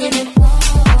hands up in it.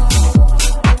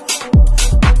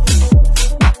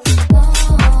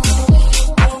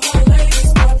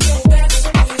 All my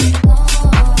ladies, pop your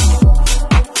backs with it.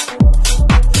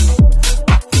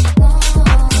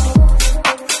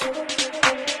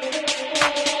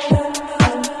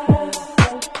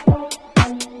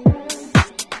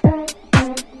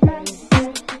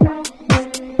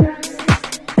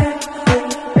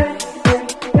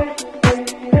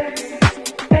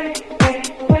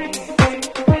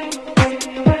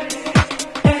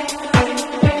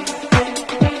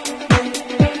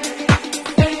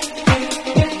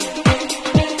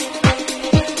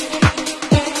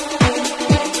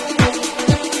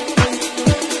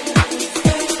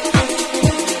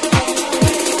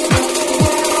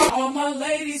 All my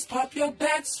ladies, pop your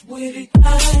backs with it.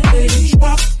 Ladies,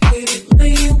 rock with it,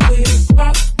 lean with it,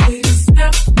 rock with it,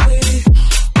 snap with it.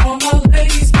 All my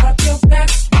ladies, pop your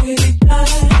backs with it.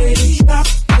 Ladies, rock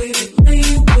with it,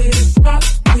 lean with it, rock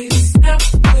with it, snap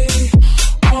with it.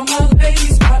 All my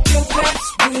ladies, pop your backs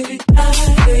with it.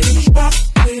 Ladies, rock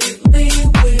with it,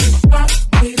 lean with it, rock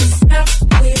with it, snap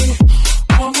with it.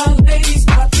 All my ladies,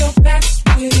 pop your backs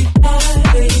with it.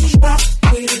 Ladies, rock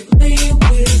with it, lean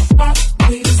with it, rock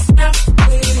with it, snap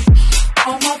with it.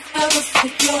 All my fellas,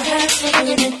 put your hands up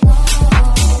in it.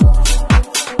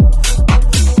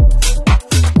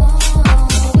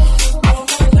 All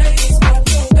my ladies, pop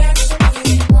your backs with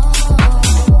it.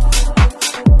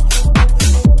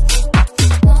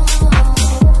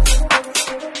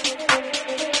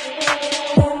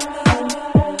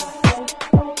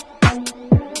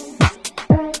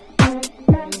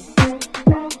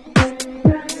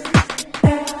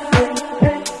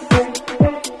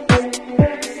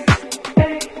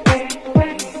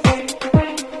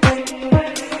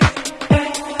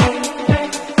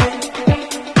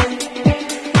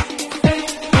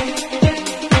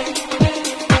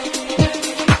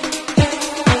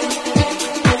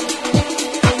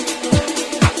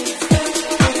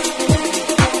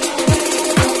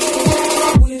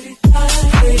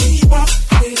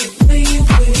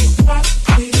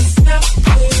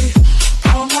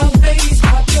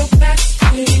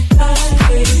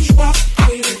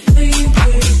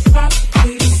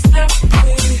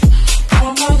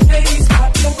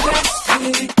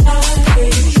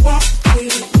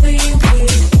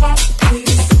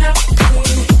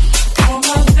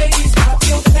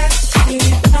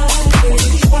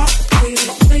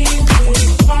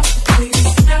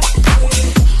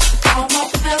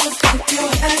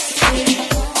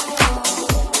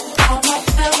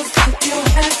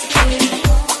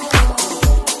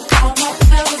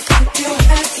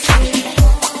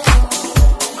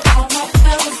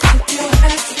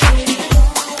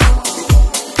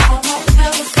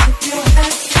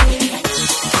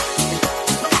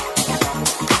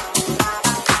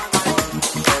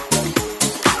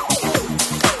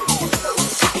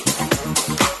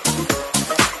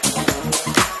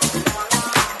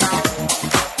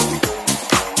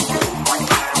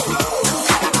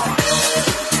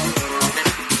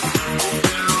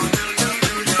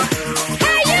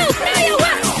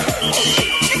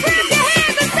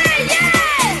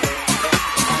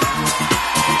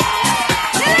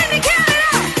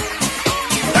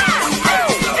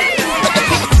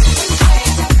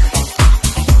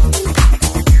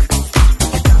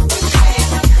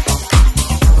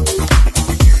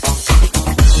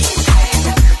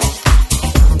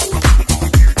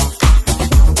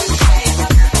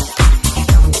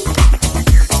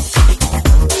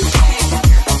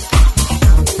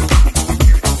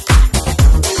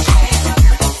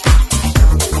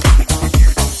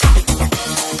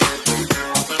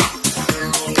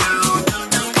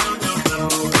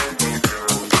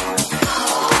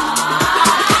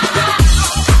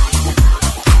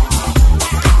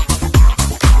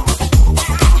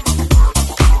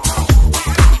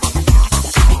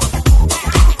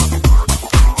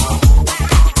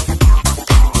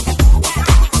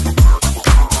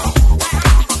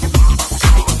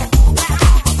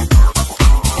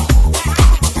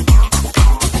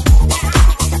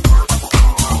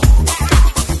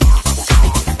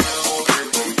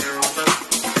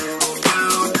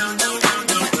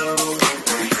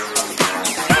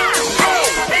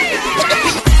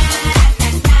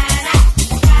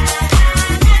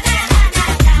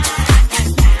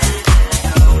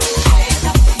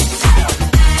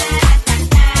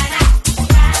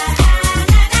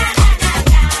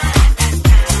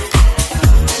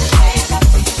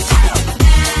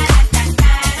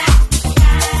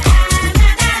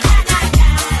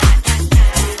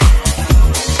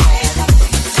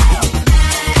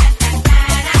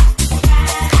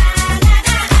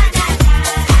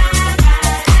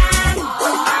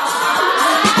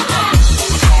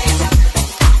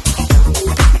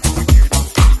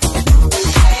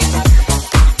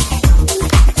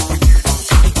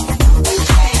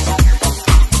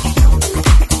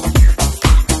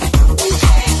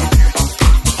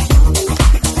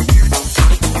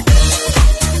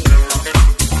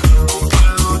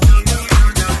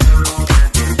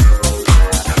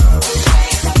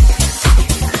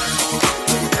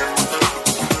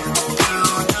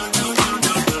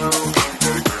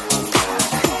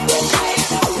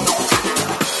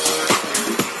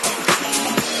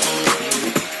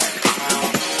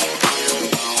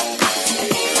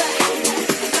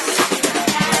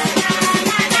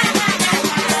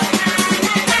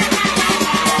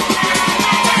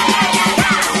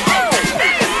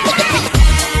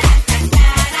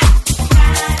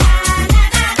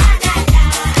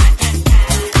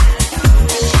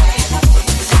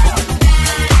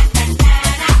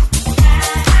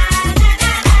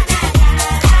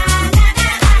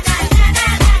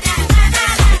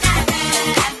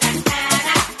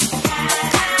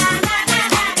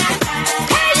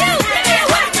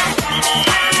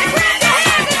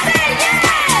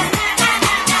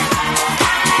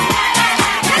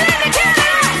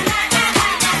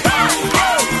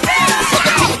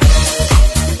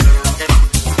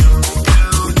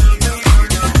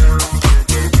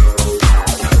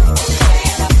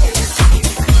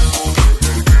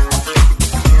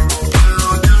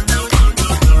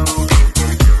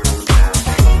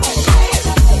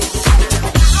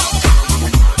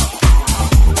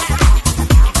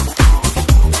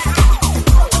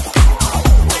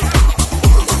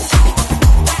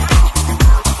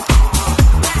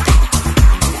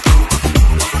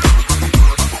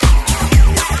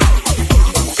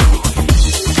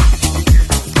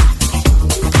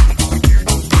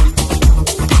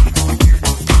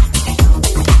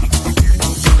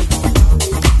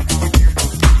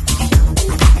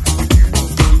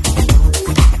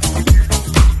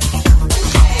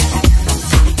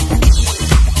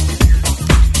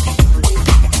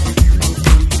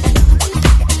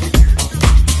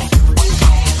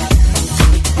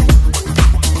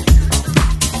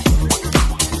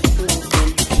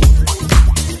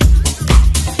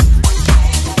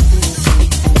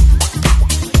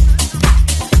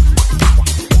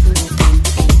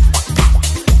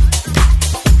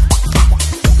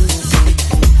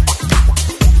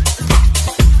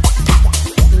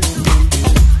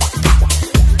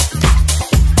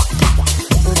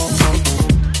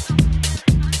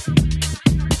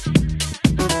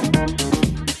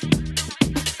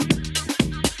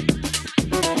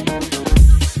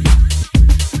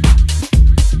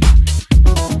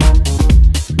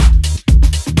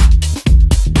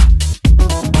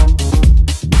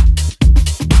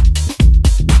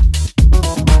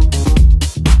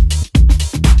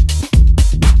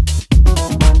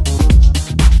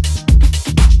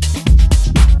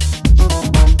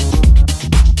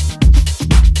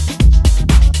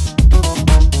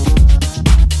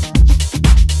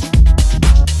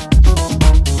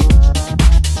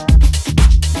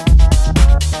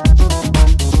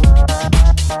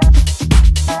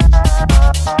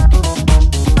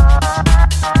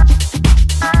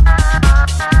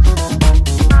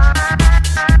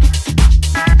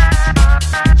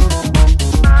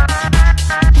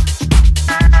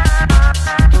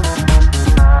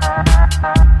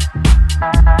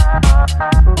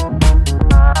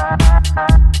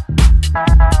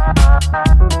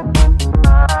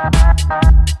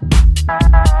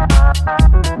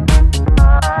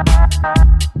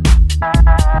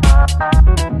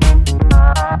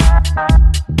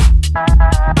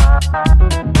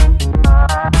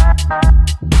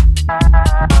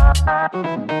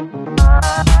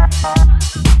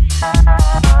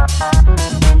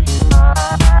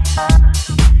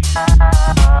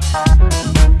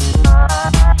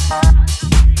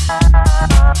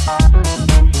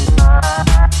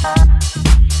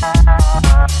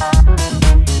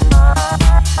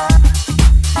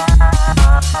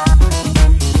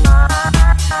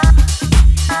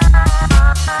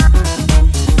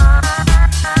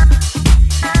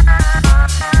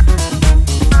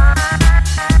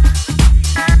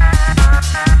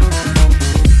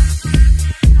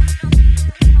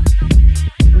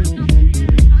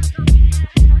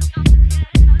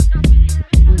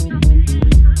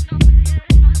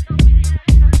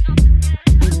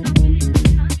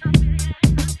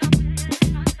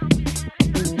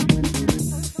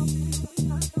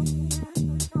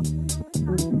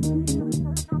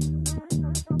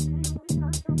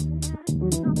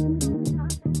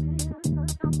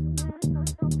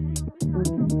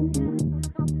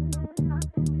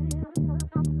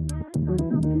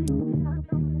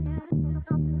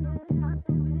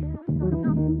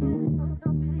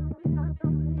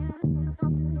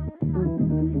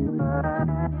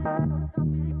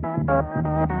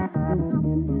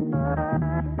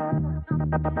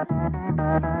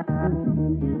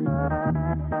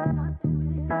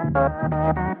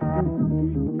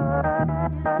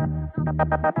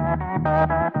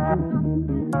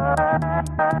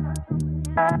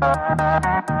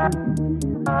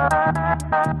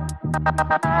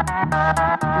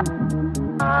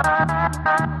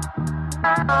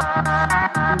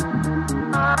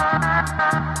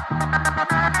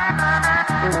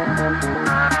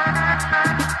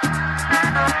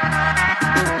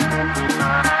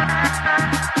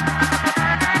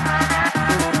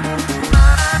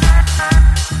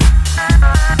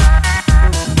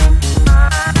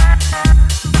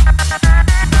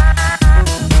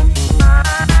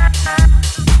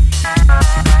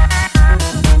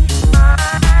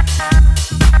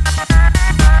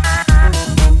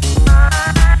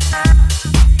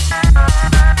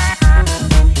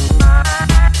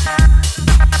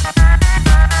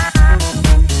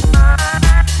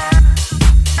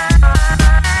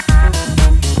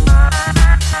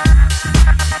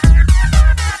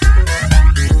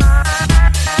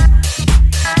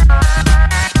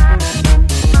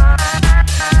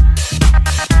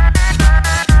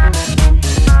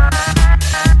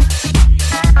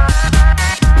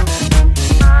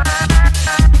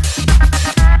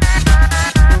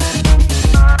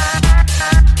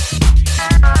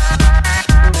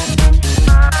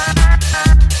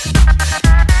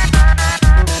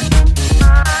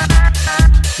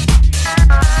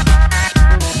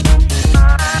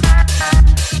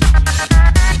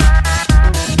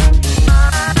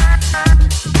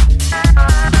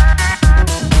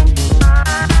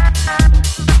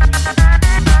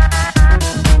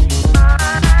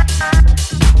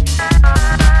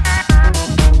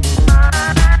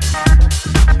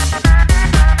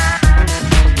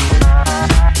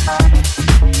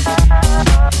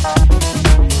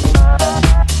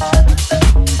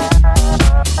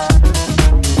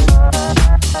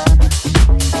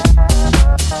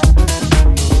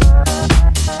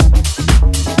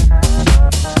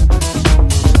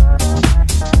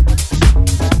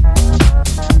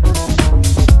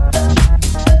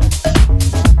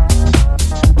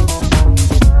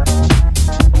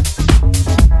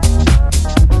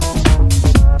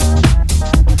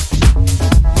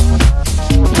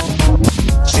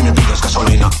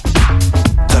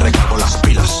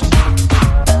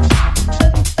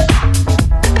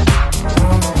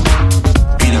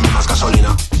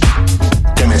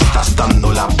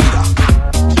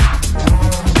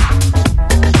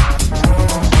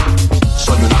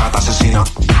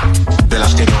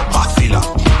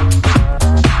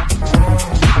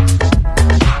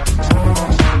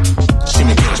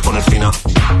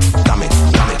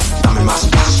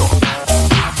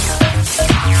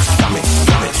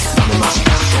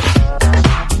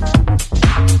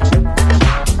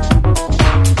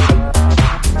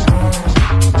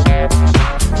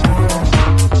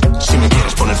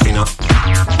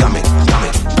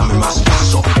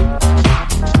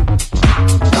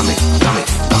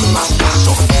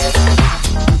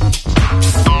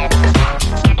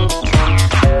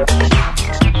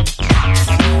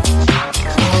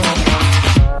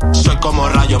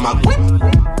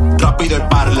 pido el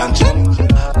parlante.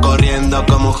 Corriendo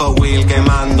como un Hot Wheel,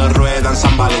 quemando rueda en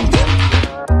San Valentín.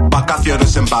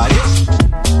 Vacaciones en París,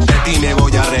 de ti me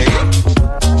voy a reír.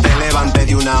 Te levanté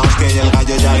de una hostia y el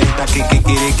gallo ya grita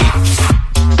kikikiriki.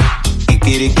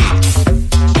 Kikiriki.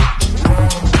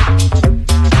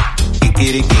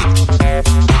 Kikiriki.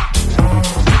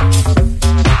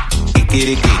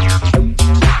 Kikiriki.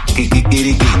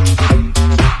 Kikiriki.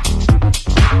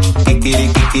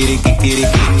 Kikiriki.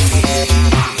 Kikiriki.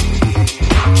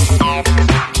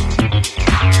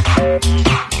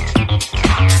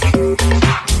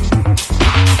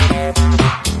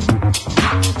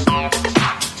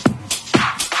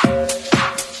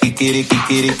 Kikiriki,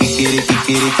 kikiriki, kikiriki,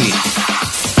 kikiriki.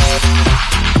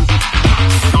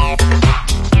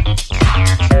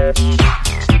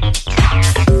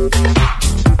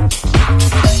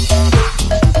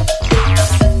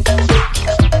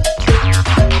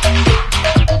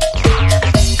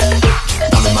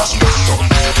 Dame más beso.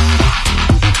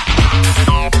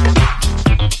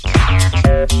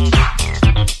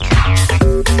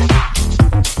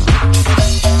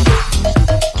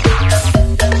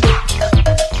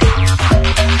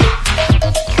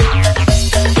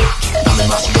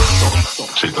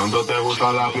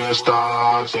 La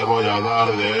fiesta, te voy a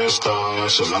dar de esta.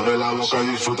 Solo abre la boca y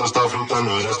disfruta esta fruta.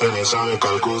 No eres Teresa de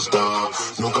Calcuta.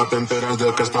 Nunca te enteras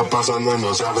de qué está pasando y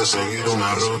no sabes seguir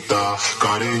una ruta.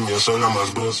 Cariño, soy la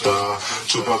más bruta.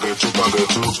 Chupa que chupa que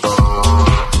chupa.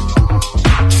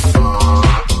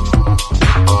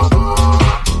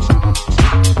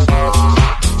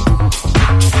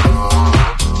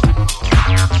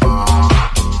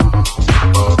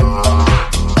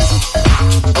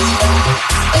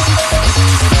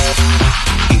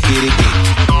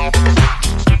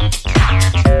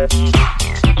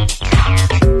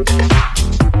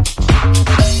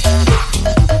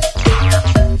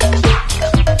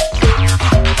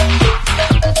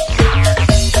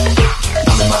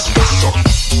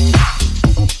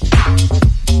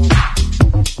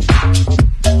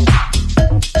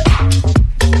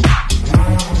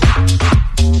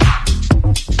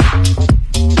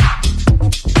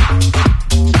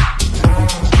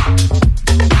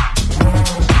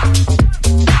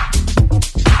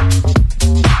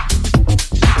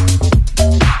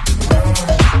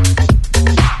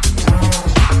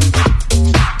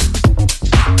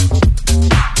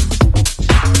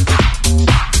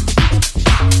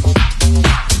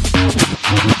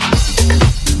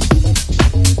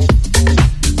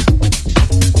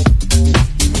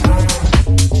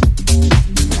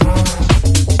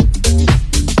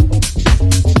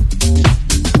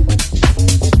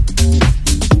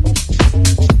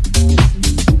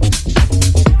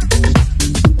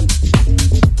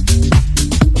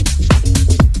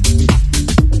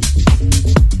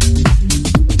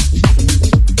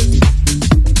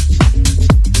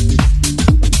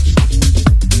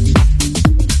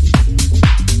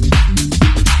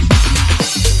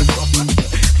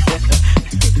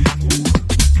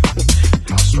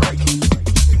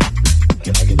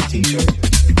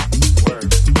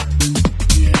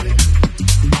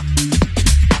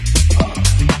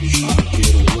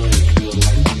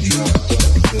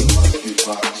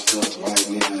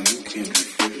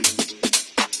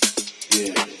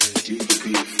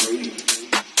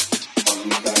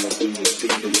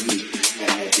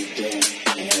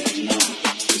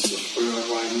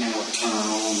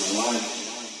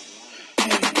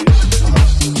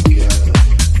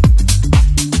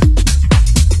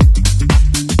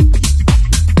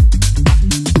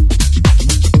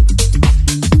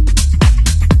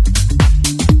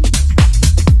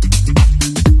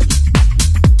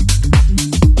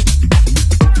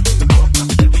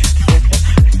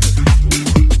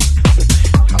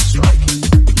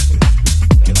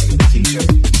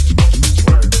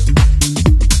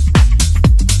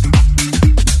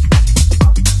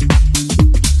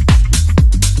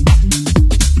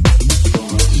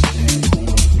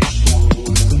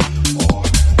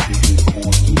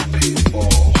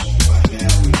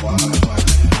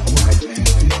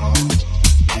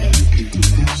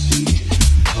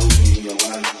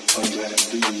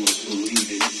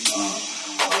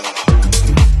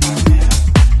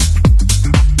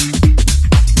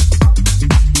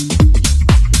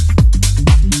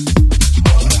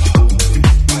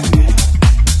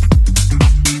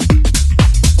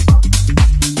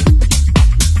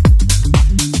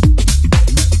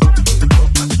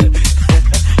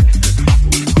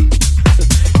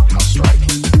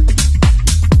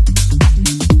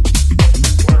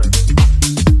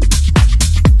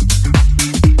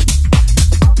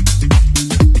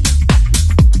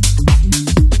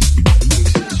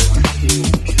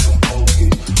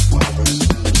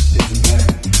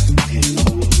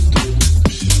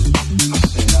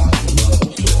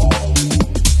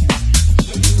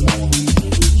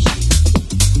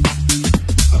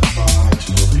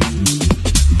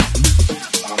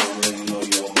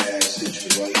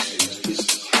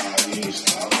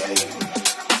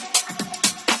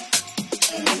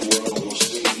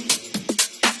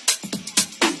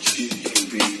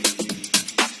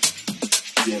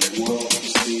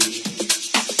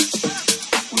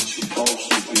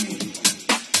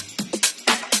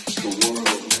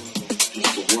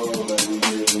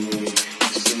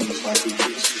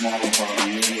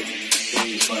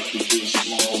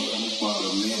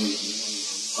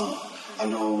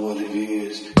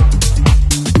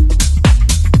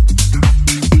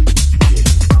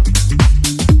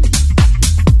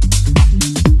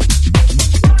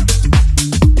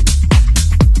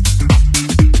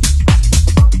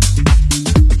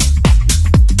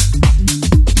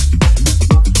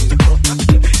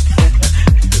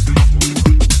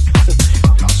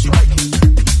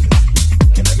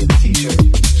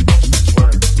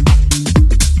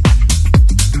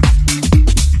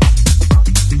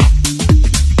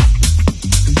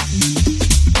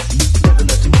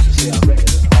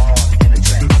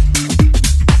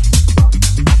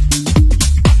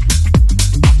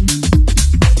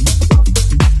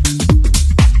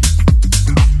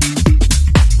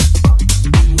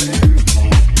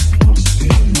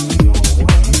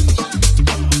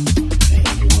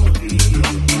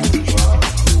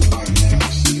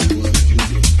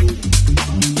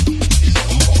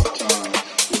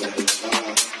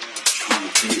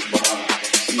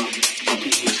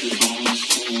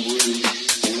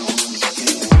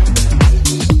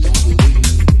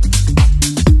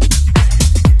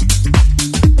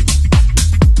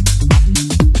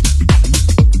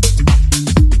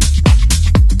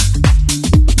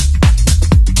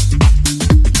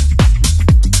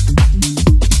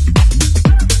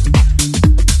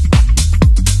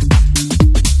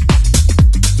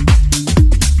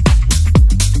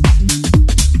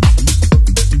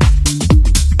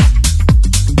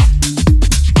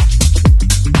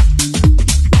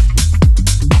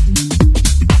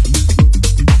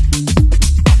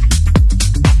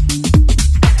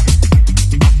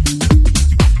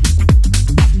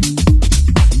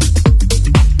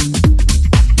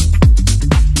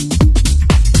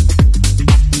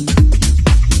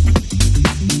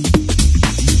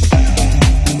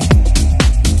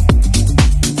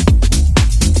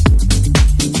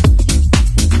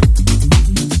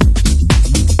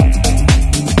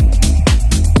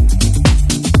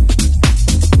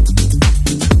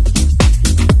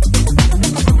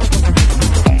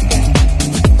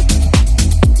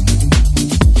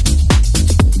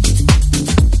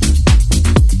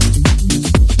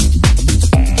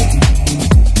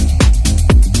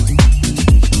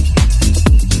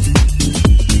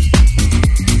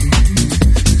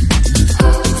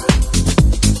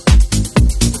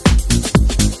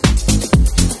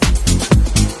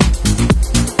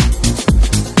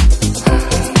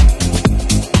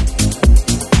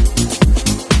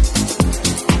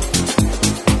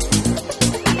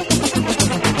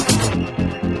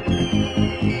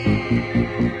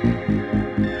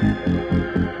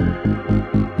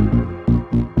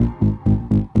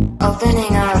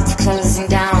 Opening up, closing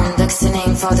down,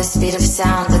 listening for the speed of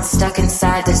sound. But stuck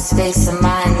inside this space of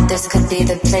mind, this could be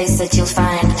the place that you'll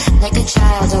find. Like a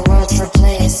child, a world for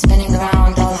play, spinning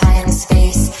around all high in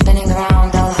space, spinning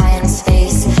around all high in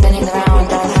space, spinning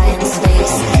around all high in space.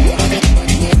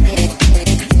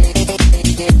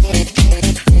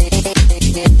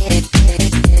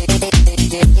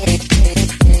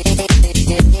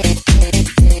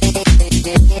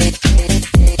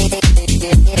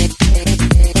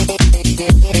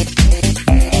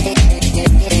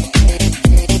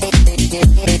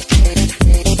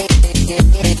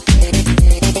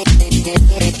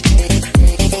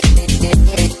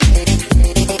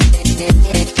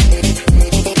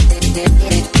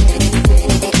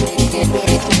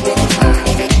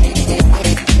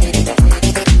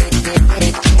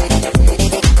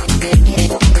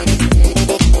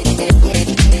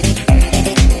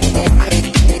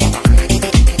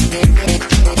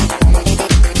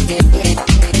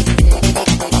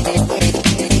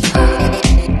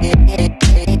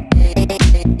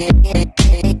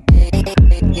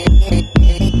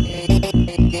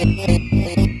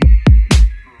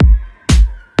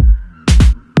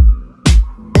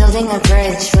 Building a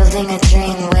bridge, building a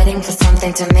dream, waiting for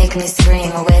something to make me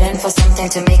scream, waiting for something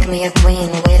to make me a queen,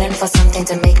 waiting for something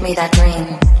to make me that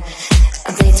dream.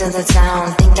 A beat to the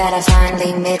town, think that I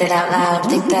finally made it out loud,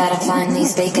 think that I finally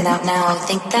speaking out now,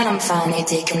 think that I'm finally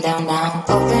taken down now.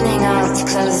 Opening up,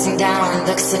 closing down,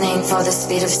 listening for the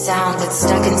speed of sound, but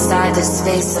stuck inside this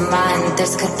space of mine,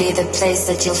 this could be the place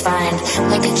that you'll find.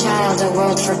 Like a child, a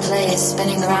world for play,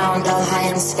 spinning around all high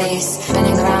in space,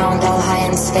 spinning around all high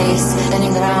in space,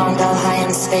 spinning around all high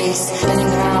in space, spinning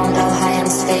around all high in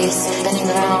space, spinning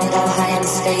around all high in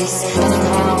space, spinning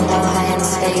around all high in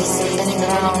space, spinning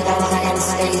around all high in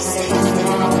space, spinning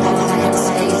around all high in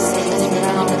space,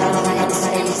 spinning around all high in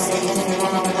space, spinning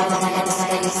around all high in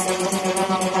space, spinning around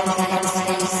all high in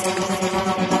space, spinning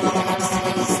around all high in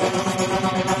space, spinning around all high in